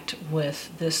react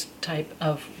with this type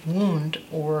of wound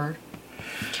or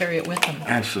carry it with them.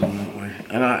 Absolutely.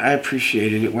 And I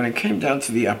appreciated it. When it came down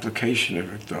to the application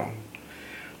of it, though,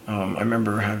 I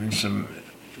remember having some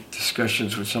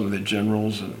discussions with some of the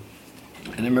generals, and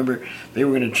I remember they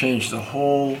were going to change the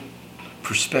whole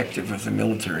perspective of the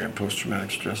military on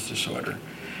post-traumatic stress disorder.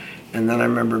 And then I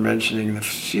remember mentioning the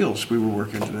SEALs we were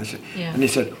working with, and they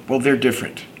said, well, they're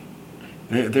different.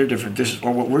 They're different.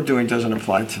 What we're doing doesn't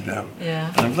apply to them. Yeah.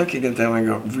 And I'm looking at them and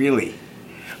I go, really?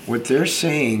 What they're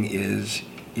saying is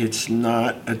it's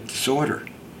not a disorder.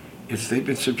 They've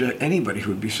been anybody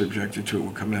who would be subjected to it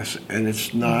will come as, and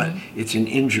it's not, it's an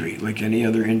injury, like any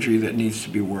other injury that needs to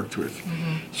be worked with.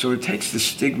 So it takes the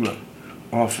stigma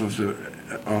off of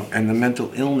and the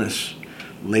mental illness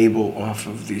label off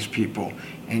of these people,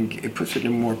 and it puts it in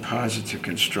a more positive,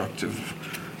 constructive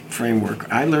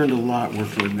framework. I learned a lot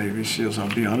working with Navy SEALs,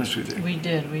 I'll be honest with you. We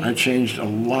did. I changed a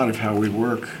lot of how we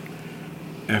work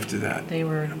after that. They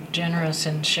were generous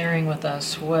in sharing with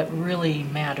us what really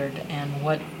mattered and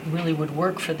what really would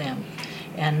work for them.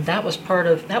 And that was part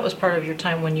of your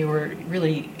time when you were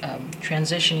really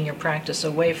transitioning your practice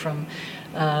away from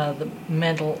the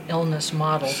mental illness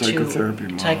model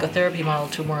psychotherapy model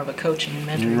to more of a coaching and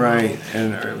mentoring right.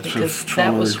 model. And because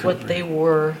that was what they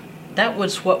were. That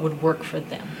was what would work for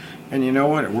them. And you know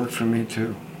what? It worked for me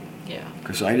too. Yeah.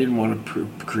 Because I didn't want to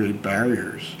create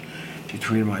barriers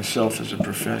between myself as a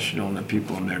professional and the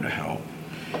people I'm there to help.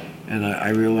 And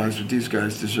I realized that these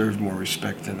guys deserved more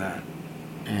respect than that.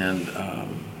 And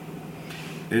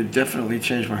it definitely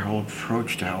changed my whole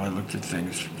approach to how I looked at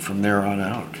things from there on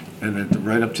out, and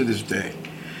right up to this day.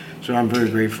 So I'm very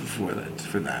grateful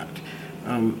for that.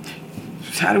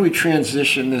 So how do we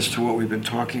transition this to what we've been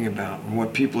talking about and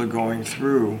what people are going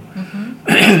through?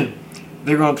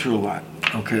 They're going through a lot.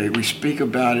 Okay, we speak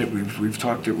about it. We've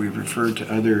talked it. We've referred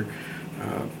to other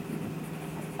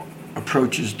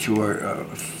approaches to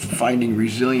finding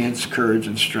resilience, courage,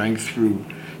 and strength through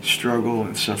struggle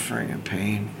and suffering and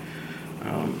pain.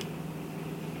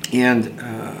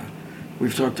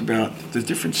 We've talked about the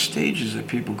different stages that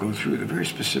people go through, the very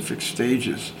specific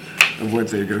stages of what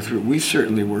they go through. We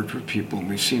certainly worked with people, and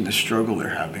we've seen the struggle they're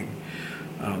having.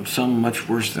 Some much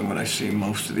worse than what I see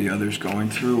most of the others going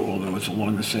through, although it's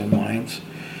along the same lines.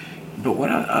 But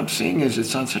what I'm seeing is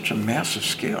it's on such a massive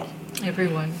scale.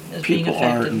 Everyone is being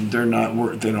affected.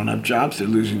 They don't have jobs, they're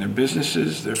losing their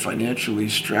businesses, they're financially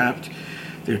strapped,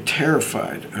 they're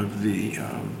terrified of the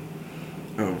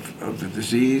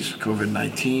disease,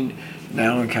 COVID-19.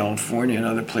 Now in California and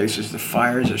other places, the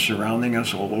fires are surrounding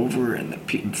us all over, and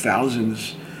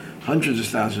hundreds of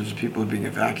thousands of people are being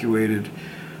evacuated,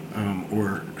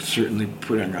 or certainly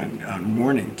putting on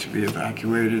warning to be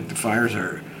evacuated. The fires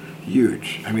are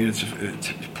huge. I mean, it's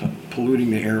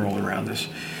polluting the air all around us.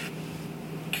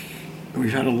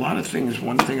 We've had a lot of things,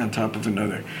 one thing on top of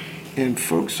another, and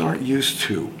folks aren't used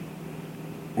to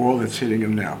all that's hitting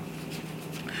them now.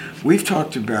 We've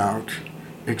talked about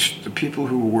the people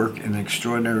who work in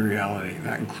extraordinary reality.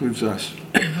 That includes us,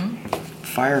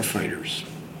 firefighters,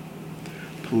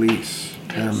 police,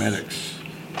 paramedics,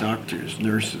 doctors,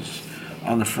 nurses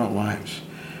on the front lines,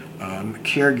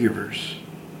 caregivers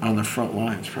on the front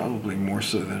lines, probably more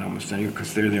so than almost anyone,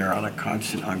 because they're there on a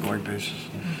constant, ongoing basis.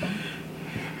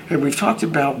 And we've talked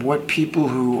about what people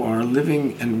who are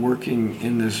living and working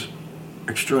in this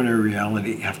extraordinary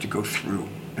reality have to go through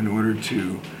in order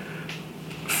to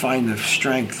find the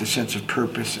strength, the sense of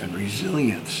purpose, and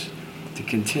resilience to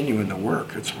continue in the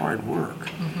work. It's hard work.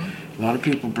 A lot of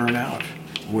people burn out.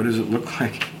 What does it look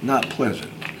like? Not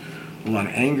pleasant. A lot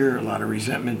of anger, a lot of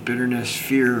resentment, bitterness,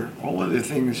 fear, all of the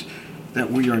things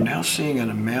that we are now seeing on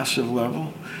a massive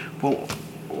level. Well,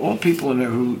 all people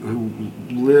who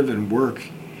live and work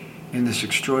in this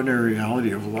extraordinary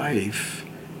reality of life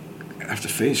have to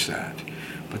face that.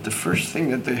 But the first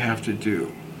thing that they have to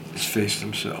do is face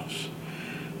themselves.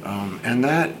 And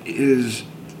that is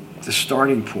the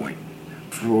starting point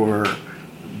for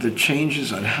the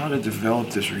changes on how to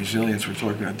develop this resilience we're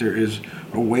talking about. There is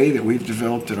a way that we've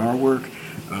developed in our work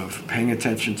of paying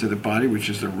attention to the body, which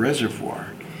is the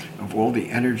reservoir of all the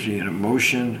energy and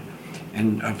emotion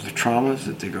and of the traumas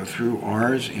that they go through,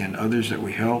 ours and others that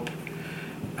we help.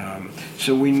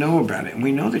 So we know about it, and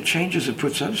we know the changes it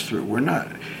puts us through. We're not,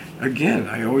 again,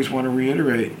 I always want to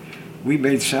reiterate, we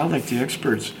may sound like the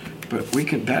experts, but we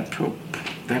can, that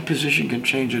position can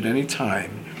change at any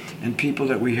time, and people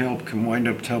that we help can wind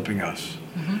up helping us.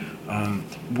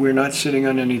 We're not sitting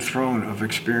on any throne of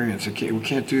experience. We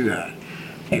can't do that.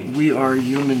 We are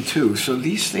human too. So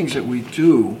these things that we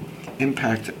do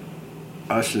impact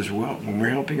us as well. When we're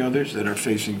helping others that are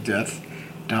facing death,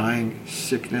 dying,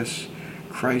 sickness,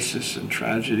 crisis, and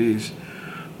tragedies,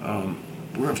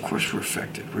 we're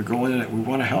affected. We're going in it. We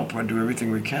want to help. We want to do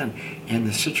everything we can. And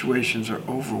the situations are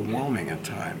overwhelming at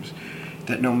times,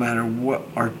 that no matter what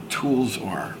our tools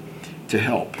are to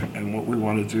help and what we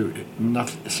want to do,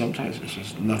 sometimes it's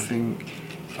just nothing.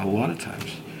 A lot of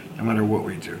times, no matter what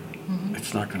we do,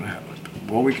 it's not going to happen.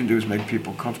 All we can do is make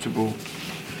people comfortable,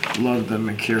 love them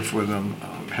and care for them,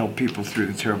 help people through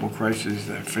the terrible crises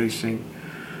they're facing,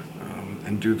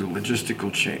 and do the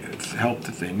logistical help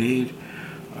that they need.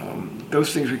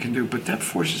 Those things we can do, but that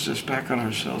forces us back on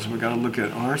ourselves. We've got to look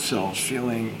at ourselves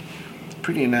feeling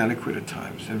pretty inadequate at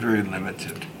times and very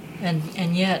limited.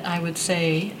 And yet, I would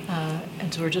say,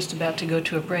 as we're just about to go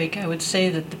to a break, I would say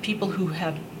that the people who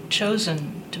have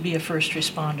chosen to be a first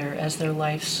responder as their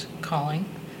life's calling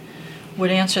would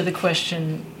answer the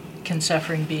question, can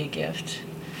suffering be a gift?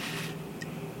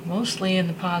 Mostly in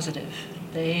the positive.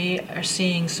 They are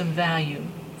seeing some value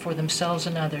for themselves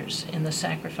and others in the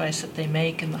sacrifice that they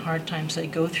make and the hard times they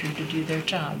go through to do their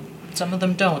job. Some of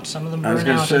them don't. Some of them burn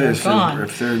out and they're gone.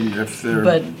 If they're,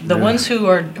 but the ones who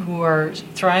are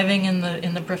thriving in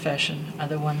the profession are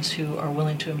the ones who are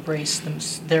willing to embrace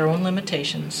their own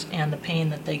limitations and the pain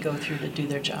that they go through to do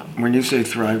their job. When you say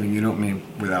thriving, you don't mean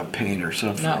without pain or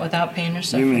suffering. Not without pain or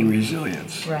suffering. You mean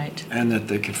resilience. Right. And that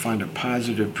they can find a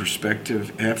positive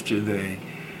perspective after they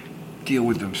deal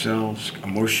with themselves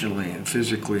emotionally and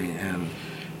physically and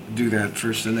do that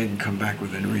first, then they can come back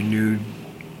with a renewed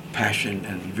passion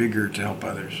and vigor to help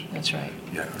others. That's right.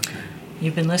 Yeah, okay.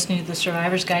 You've been listening to The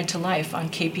Survivor's Guide to Life on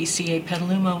KPCA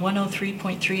Petaluma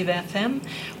 103.3 of FM.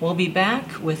 We'll be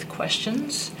back with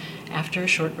questions after a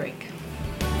short break.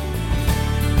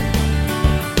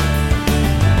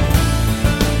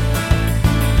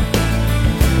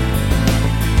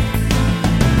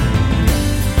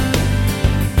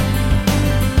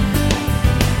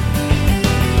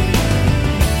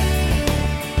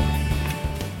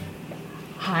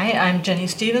 I'm Jenny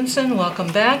Stevenson.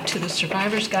 Welcome back to The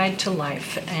Survivor's Guide to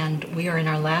Life. And we are in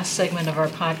our last segment of our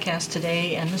podcast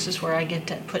today, and this is where I get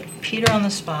to put Peter on the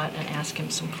spot and ask him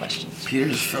some questions.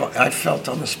 I felt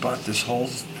on the spot this whole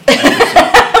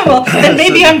well, then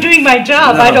maybe I'm doing my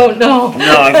job. No, I don't know.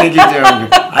 No,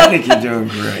 I think you're doing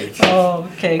great. Oh,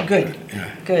 okay, good.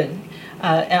 Yeah. Good.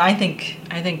 And I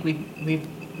think we've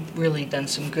really done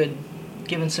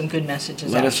given some good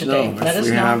messages out today. Let us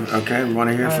know. Okay, we want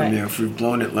to hear from you. If we've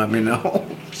blown it, let me know.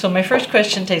 So my first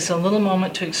question takes a little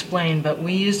moment to explain, but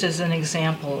we used as an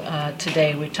example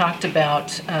today, we talked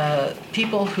about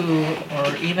people who,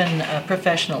 or even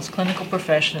professionals, clinical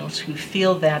professionals, who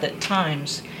feel that at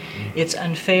times it's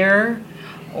unfair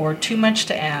or too much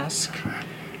to ask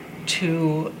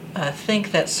to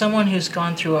think that someone who's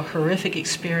gone through a horrific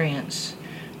experience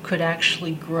could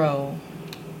actually grow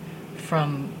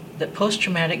from that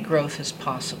post-traumatic growth is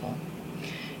possible.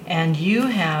 And you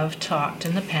have talked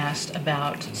in the past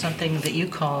about something that you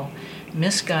call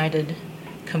misguided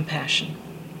compassion.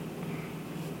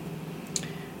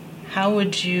 How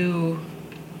would you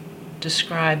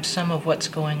describe some of what's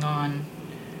going on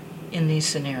in these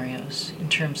scenarios in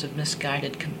terms of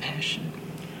misguided compassion?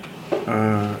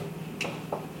 I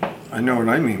know what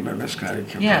I mean by misguided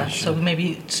compassion. Yeah, so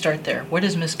maybe start there. What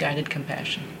is misguided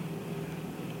compassion?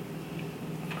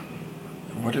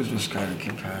 What is misguided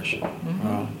compassion? Mm-hmm.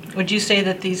 Well, would you say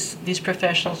that these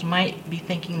professionals might be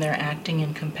thinking they're acting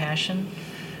in compassion,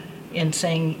 in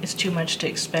saying it's too much to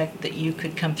expect that you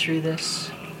could come through this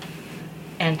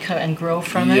and grow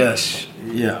from it? Yes.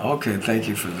 Yeah. Okay. Thank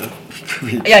you for that.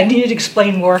 Yeah, I need you to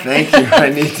explain more. Thank you. I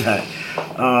need that.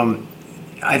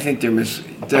 I think they're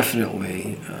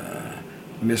definitely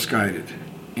misguided,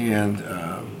 and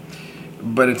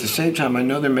but at the same time, I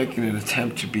know they're making an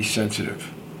attempt to be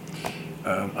sensitive.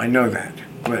 I know that,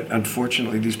 but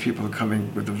unfortunately these people are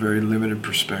coming with a very limited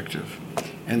perspective,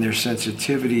 and their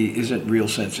sensitivity isn't real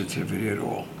sensitivity at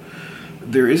all.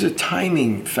 There is a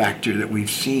timing factor that we've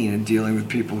seen in dealing with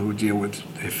people who deal with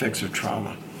effects of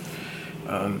trauma,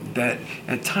 that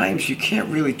at times you can't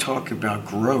really talk about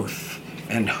growth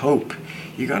and hope.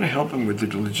 You got to help them with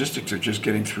the logistics of just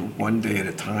getting through one day at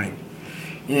a time.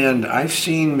 And I've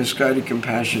seen misguided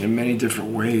compassion in many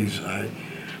different ways.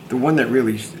 The one that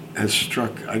really has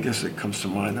struck, I guess it comes to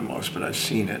mind the most, but I've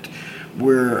seen it,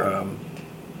 where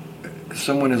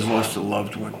someone has lost a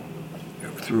loved one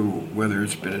through whether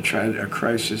it's been a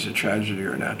crisis, a tragedy,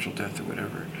 or a natural death, or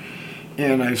whatever.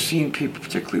 And I've seen people,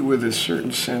 particularly with a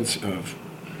certain sense of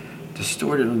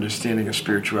distorted understanding of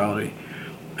spirituality,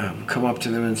 come up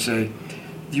to them and say,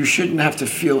 you shouldn't have to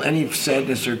feel any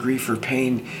sadness or grief or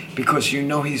pain because you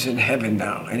know he's in heaven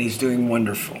now and he's doing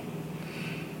wonderful.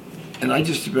 And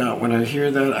when I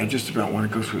hear that, I just about want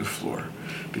to go through the floor.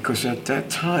 Because at that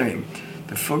time,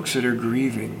 the folks that are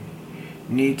grieving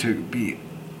need to be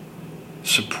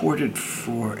supported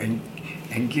for and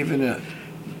given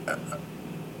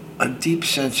a deep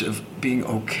sense of being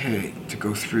okay to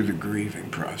go through the grieving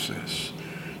process.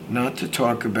 Not to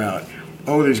talk about,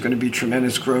 oh, there's going to be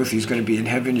tremendous growth, he's going to be in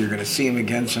heaven, you're going to see him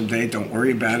again someday, don't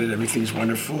worry about it, everything's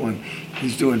wonderful, and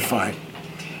he's doing fine.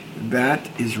 That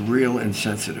is real and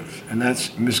sensitive, and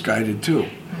that's misguided too.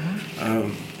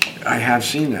 Mm-hmm. I have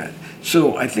seen that.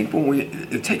 So I think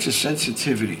it takes a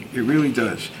sensitivity, it really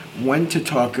does, when to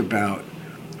talk about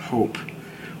hope,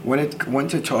 when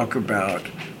to talk about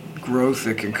growth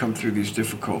that can come through these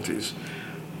difficulties.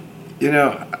 You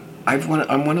know, I'm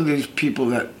one of these people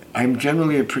that I'm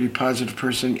generally a pretty positive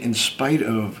person in spite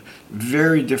of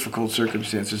very difficult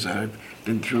circumstances that I've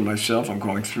been through myself. I'm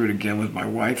going through it again with my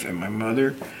wife and my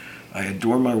mother. I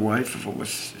adore my wife. We've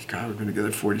been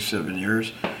together 47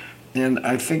 years. And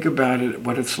I think about it,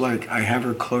 what it's like. I have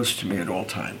her close to me at all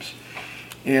times.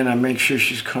 And I make sure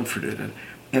she's comforted.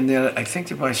 And then I think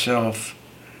to myself,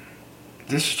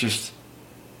 this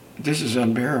is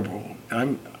unbearable.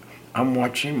 I'm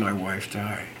watching my wife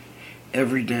die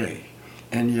every day.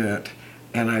 And yet,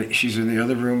 she's in the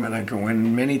other room, and I go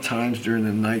in many times during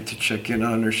the night to check in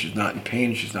on her. She's not in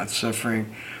pain, she's not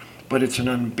suffering. But it's an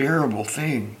unbearable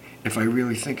thing, if I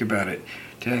really think about it.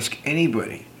 To ask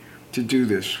anybody to do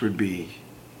this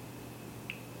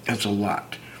that's a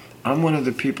lot. I'm one of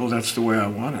the people, that's the way I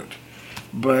want it.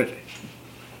 But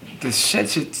the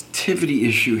sensitivity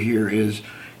issue here is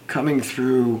coming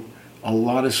through a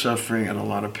lot of suffering and a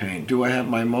lot of pain. Do I have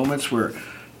my moments where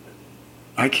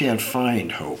I can't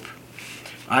find hope?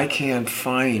 I can't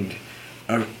find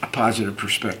a positive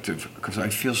perspective because I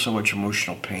feel so much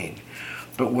emotional pain.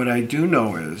 But what I do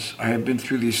know is I have been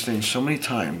through these things so many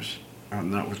times,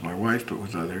 not with my wife, but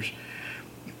with others.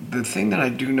 The thing that I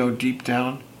do know deep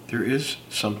down, there is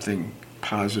something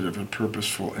positive and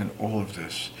purposeful in all of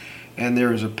this. And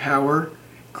there is a power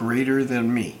greater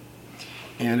than me.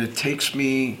 And it takes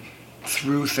me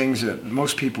through things that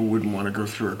most people wouldn't want to go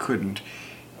through or couldn't,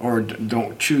 or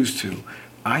don't choose to.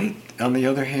 I, on the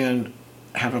other hand,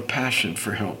 have a passion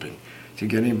for helping, to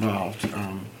get involved,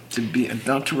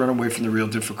 not to run away from the real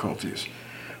difficulties.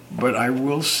 But I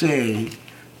will say,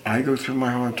 I go through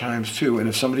my hard times too, and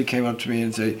if somebody came up to me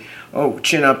and say, oh,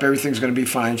 chin up, everything's going to be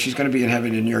fine, she's going to be in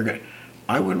heaven and you're going to,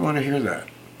 I wouldn't want to hear that.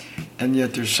 And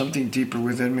yet there's something deeper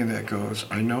within me that goes,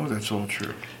 I know that's all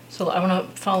true. So I want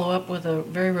to follow up with a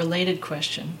very related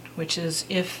question, which is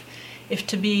if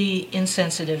to be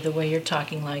insensitive the way you're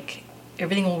talking, like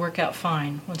everything will work out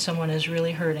fine when someone is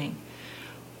really hurting,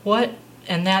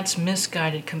 and that's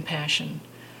misguided compassion,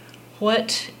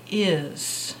 what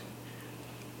is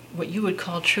what you would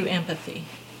call true empathy?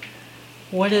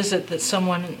 What is it that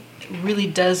someone really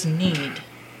does need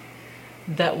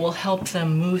that will help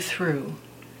them move through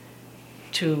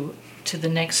to the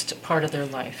next part of their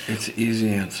life? It's an easy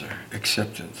answer.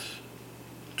 Acceptance.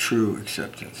 True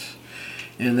acceptance.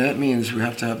 And that means we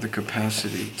have to have the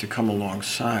capacity to come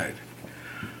alongside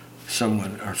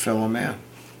someone, our fellow man,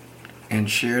 and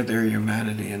share their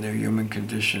humanity and their human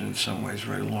condition in some ways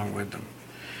right along with them.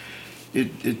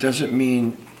 It doesn't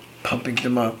mean pumping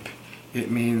them up.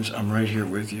 It means I'm right here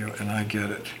with you and I get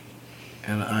it.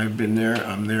 And I've been there,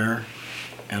 I'm there,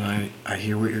 and I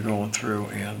hear what you're going through,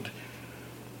 and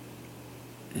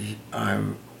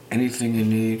anything you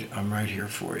need, I'm right here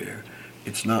for you.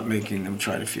 It's not making them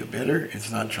try to feel better. It's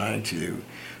not trying to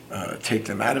take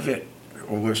them out of it,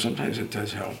 although sometimes it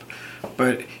does help.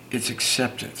 But it's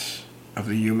acceptance of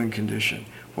the human condition.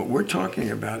 What we're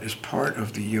talking about is part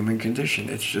of the human condition.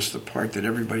 It's just the part that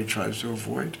everybody tries to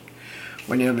avoid.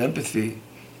 When you have empathy,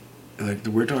 like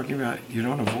we're talking about, you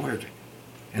don't avoid.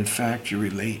 In fact, you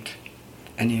relate,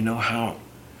 and you know how.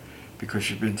 Because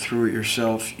you've been through it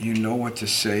yourself, you know what to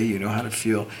say, you know how to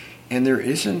feel, and there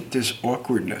isn't this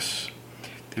awkwardness.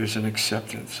 There's an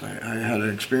acceptance. I had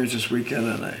an experience this weekend,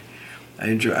 and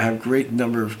I have a great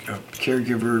number of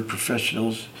caregiver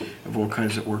professionals of all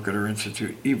kinds that work at our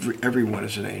institute. Everyone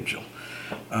is an angel.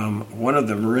 One of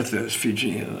them, Maritha, is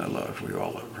Fijian, and I love. We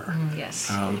all love her.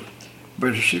 Yes.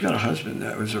 But she's got a husband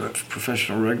that was a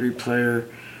professional rugby player,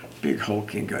 big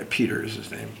hulking guy. Peter is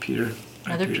his name. Peter.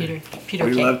 Another Peter. Peter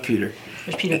We K. love Peter.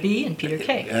 There's Peter B and Peter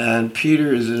K. And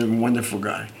Peter is a wonderful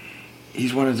guy.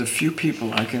 He's one of the few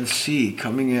people I can see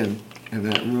coming in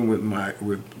that room with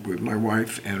my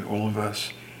wife and all of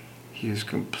us. He is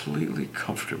completely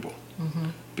comfortable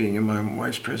being in my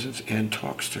wife's presence and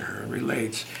talks to her and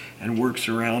relates and works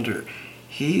around her.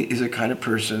 He is a kind of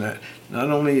person that not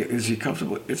only is he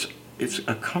comfortable, it's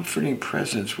a comforting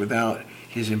presence without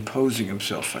his imposing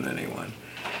himself on anyone.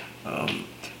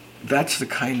 That's the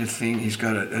kind of thing. He's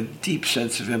got a deep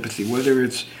sense of empathy, whether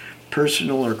it's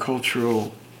personal or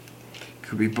cultural,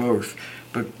 could be both.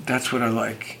 But that's what I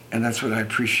like, and that's what I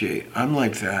appreciate. I'm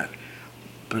like that,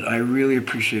 but I really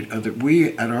appreciate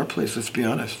we, at our place, let's be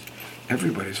honest,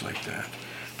 everybody's like that.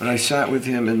 But I sat with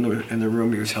him in the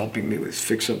room. He was helping me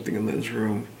fix something in Lynn's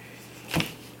room.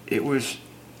 I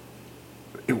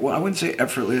wouldn't say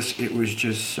effortless. It was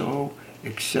just so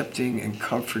accepting and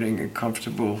comforting and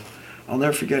comfortable. I'll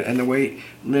never forget. And the way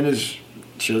Lynn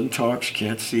she doesn't talk, she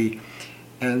can't see,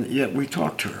 and yet we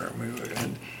talk to her.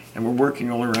 And we're working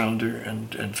all around her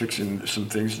and fixing some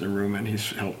things in the room, and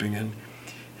he's helping. And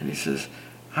he says,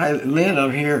 "Hi, Lynn,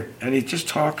 I'm here." And he just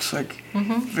talks like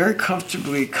very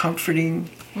comfortably, comforting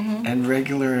and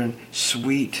regular and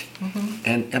sweet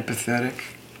and empathetic.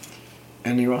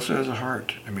 And he also has a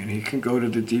heart. I mean, he can go to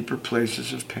the deeper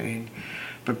places of pain.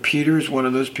 But Peter is one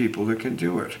of those people that can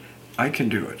do it. I can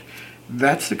do it.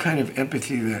 That's the kind of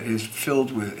empathy that is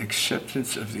filled with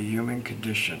acceptance of the human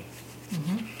condition.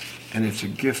 And it's a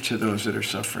gift to those that are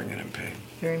suffering and in pain.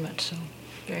 Very much so.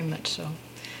 Very much so.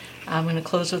 I'm going to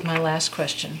close with my last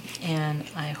question, and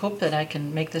I hope that I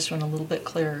can make this one a little bit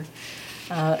clearer.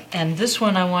 And this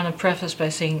one I want to preface by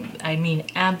saying I mean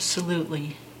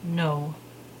absolutely no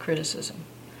criticism.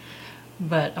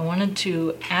 But I wanted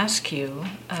to ask you...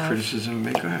 criticism,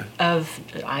 go ahead.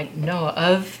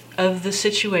 Of the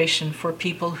situation for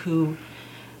people who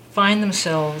find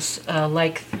themselves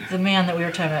like the man that we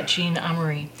were talking about, Jean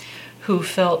Amory, who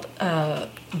felt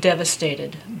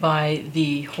devastated by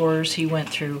the horrors he went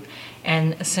through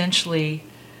and essentially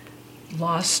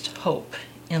lost hope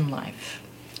in life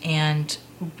and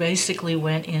basically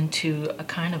went into a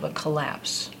kind of a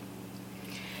collapse.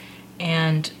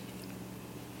 And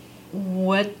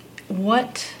what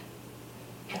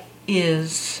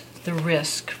is the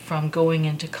risk from going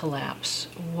into collapse?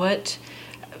 What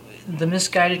the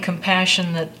misguided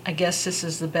compassion that I guess this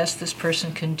is the best this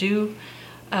person can do?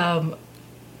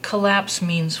 Collapse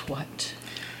means what?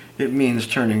 It means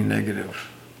turning negative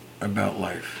about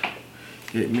life.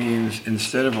 It means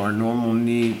instead of our normal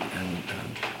need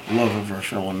and love of our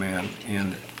fellow man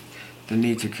and the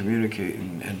need to communicate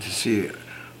and to see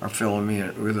our fellow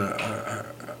man with an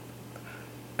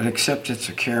acceptance,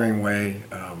 a caring way,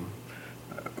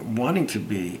 wanting to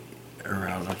be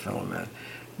around our fellow man.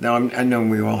 Now, I know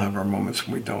we all have our moments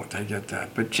when we don't, I get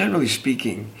that. But generally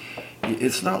speaking,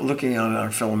 it's not looking at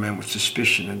our fellow man with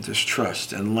suspicion and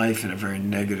distrust and life in a very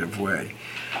negative way.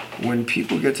 When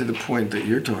people get to the point that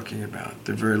you're talking about,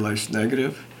 they're very life's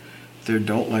negative, they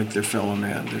don't like their fellow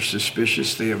man, they're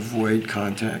suspicious, they avoid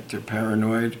contact, they're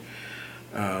paranoid,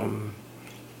 and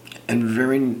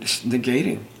very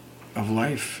negating of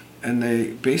life. And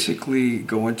they basically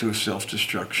go into a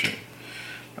self-destruction.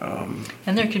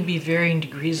 And there can be varying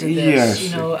degrees of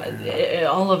this. Yes.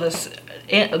 All of us,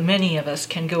 many of us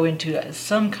can go into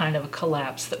some kind of a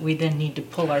collapse that we then need to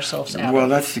pull ourselves out of. Well,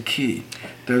 that's the key.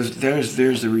 There's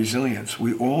the resilience.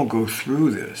 We all go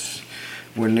through this.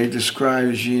 When they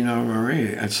describe Jean Marie,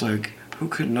 it's like, who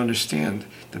couldn't understand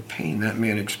the pain that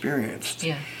man experienced?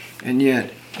 Yeah. And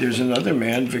yet, there's another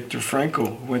man, Viktor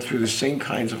Frankl, who went through the same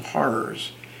kinds of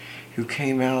horrors, who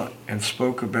came out and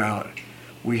spoke about,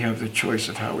 we have the choice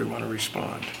of how we want to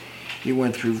respond. He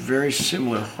went through very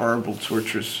similar, horrible,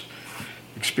 torturous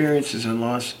experiences and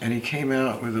loss, and he came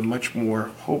out with a much more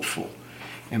hopeful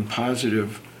and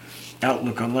positive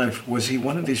outlook on life. Was he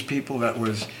one of these people that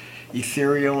was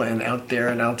ethereal and out there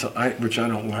and which I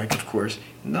don't like, of course?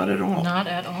 Not at all. Not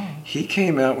at all. He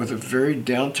came out with a very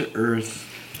down-to-earth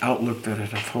outlook that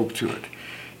had hope to it,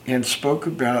 and spoke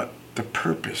about the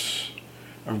purpose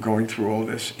of going through all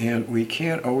this. And we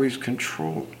can't always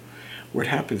control what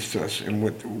happens to us and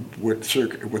what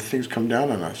things come down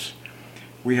on us.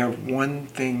 We have one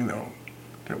thing, though,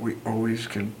 that we always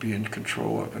can be in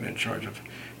control of and in charge of.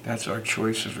 That's our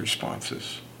choice of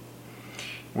responses.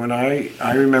 When I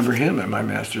remember him in my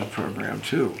master's program,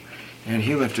 too, and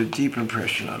he left a deep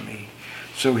impression on me.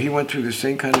 So he went through the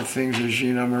same kind of things as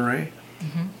Jean Amory.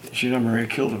 Jean Amory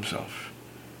killed himself.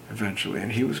 eventually,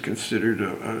 and he was considered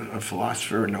a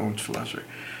philosopher, a known philosopher.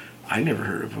 I never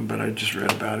heard of him, but I just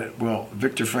read about it. Well,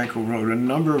 Viktor Frankl wrote a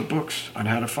number of books on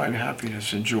how to find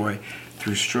happiness and joy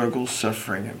through struggle,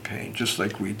 suffering, and pain, just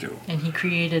like we do. And he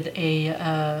created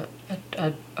a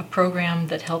program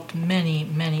that helped many,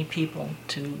 many people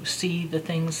to see the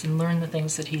things and learn the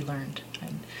things that he learned.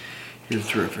 And he's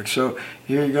terrific. So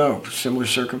here you go, similar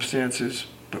circumstances,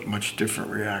 but much different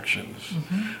reactions.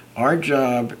 Mm-hmm. Our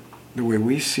job, the way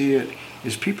we see it,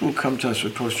 is people who come to us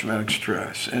with post-traumatic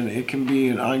stress, and it can be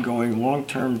an ongoing,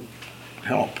 long-term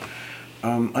help.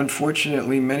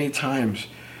 Unfortunately, many times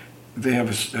they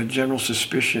have a general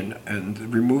suspicion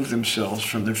and remove themselves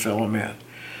from their fellow man.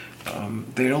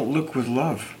 They don't look with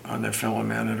love on their fellow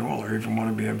man at all, or even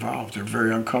want to be involved. They're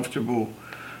very uncomfortable.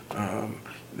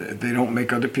 They don't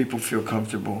make other people feel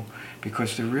comfortable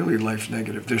because they're really life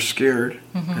negative. They're scared.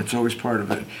 Mm-hmm. That's always part of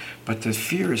it. But the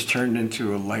fear is turned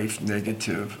into a life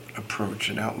negative approach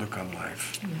and outlook on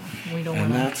life. Yeah, we don't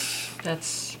want to.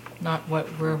 That's not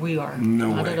where we are.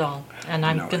 No not way. at all. And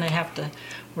I'm going to have to.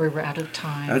 We're out of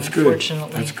time. That's good.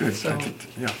 Unfortunately. That's good. So,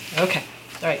 yeah. Okay.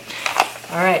 All right.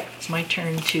 All right, it's my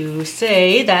turn to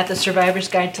say that the Survivor's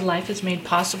Guide to Life is made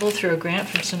possible through a grant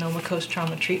from Sonoma Coast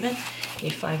Trauma Treatment, a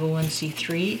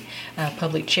 501c3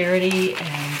 public charity.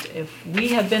 And if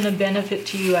we have been a benefit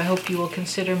to you, I hope you will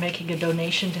consider making a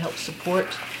donation to help support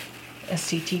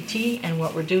SCTT and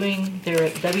what we're doing. They're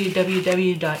at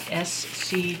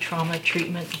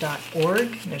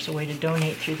www.sctraumatreatment.org. There's a way to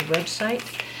donate through the website.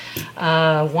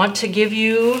 Want to give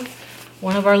you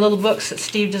one of our little books that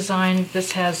Steve designed.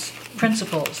 This has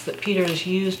principles that Peter has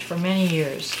used for many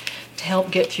years to help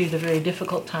get through the very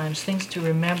difficult times, things to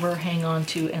remember, hang on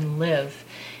to, and live.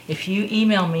 If you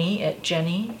email me at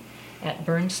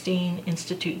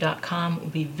jenny@bernsteininstitute.com, we'll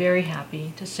be very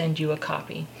happy to send you a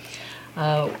copy.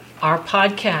 Our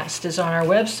podcast is on our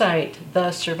website,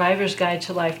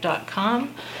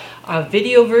 thesurvivorsguidetolife.com. Our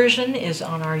video version is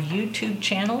on our YouTube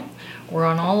channel. We're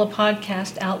on all the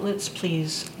podcast outlets.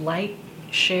 Please like,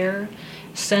 share,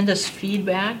 send us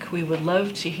feedback. We would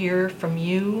love to hear from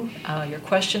you, your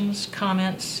questions,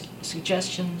 comments,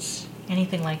 suggestions,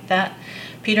 anything like that.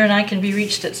 Peter and I can be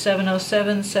reached at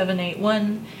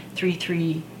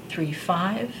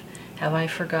 707-781-3335. Have I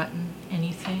forgotten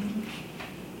anything?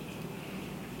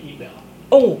 Email.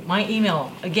 Oh, my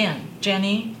email, again,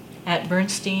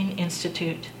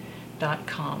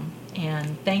 jenny@bernsteininstitute.com.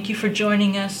 And thank you for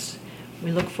joining us.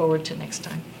 We look forward to next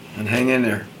time. And hang in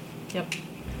there. Yep.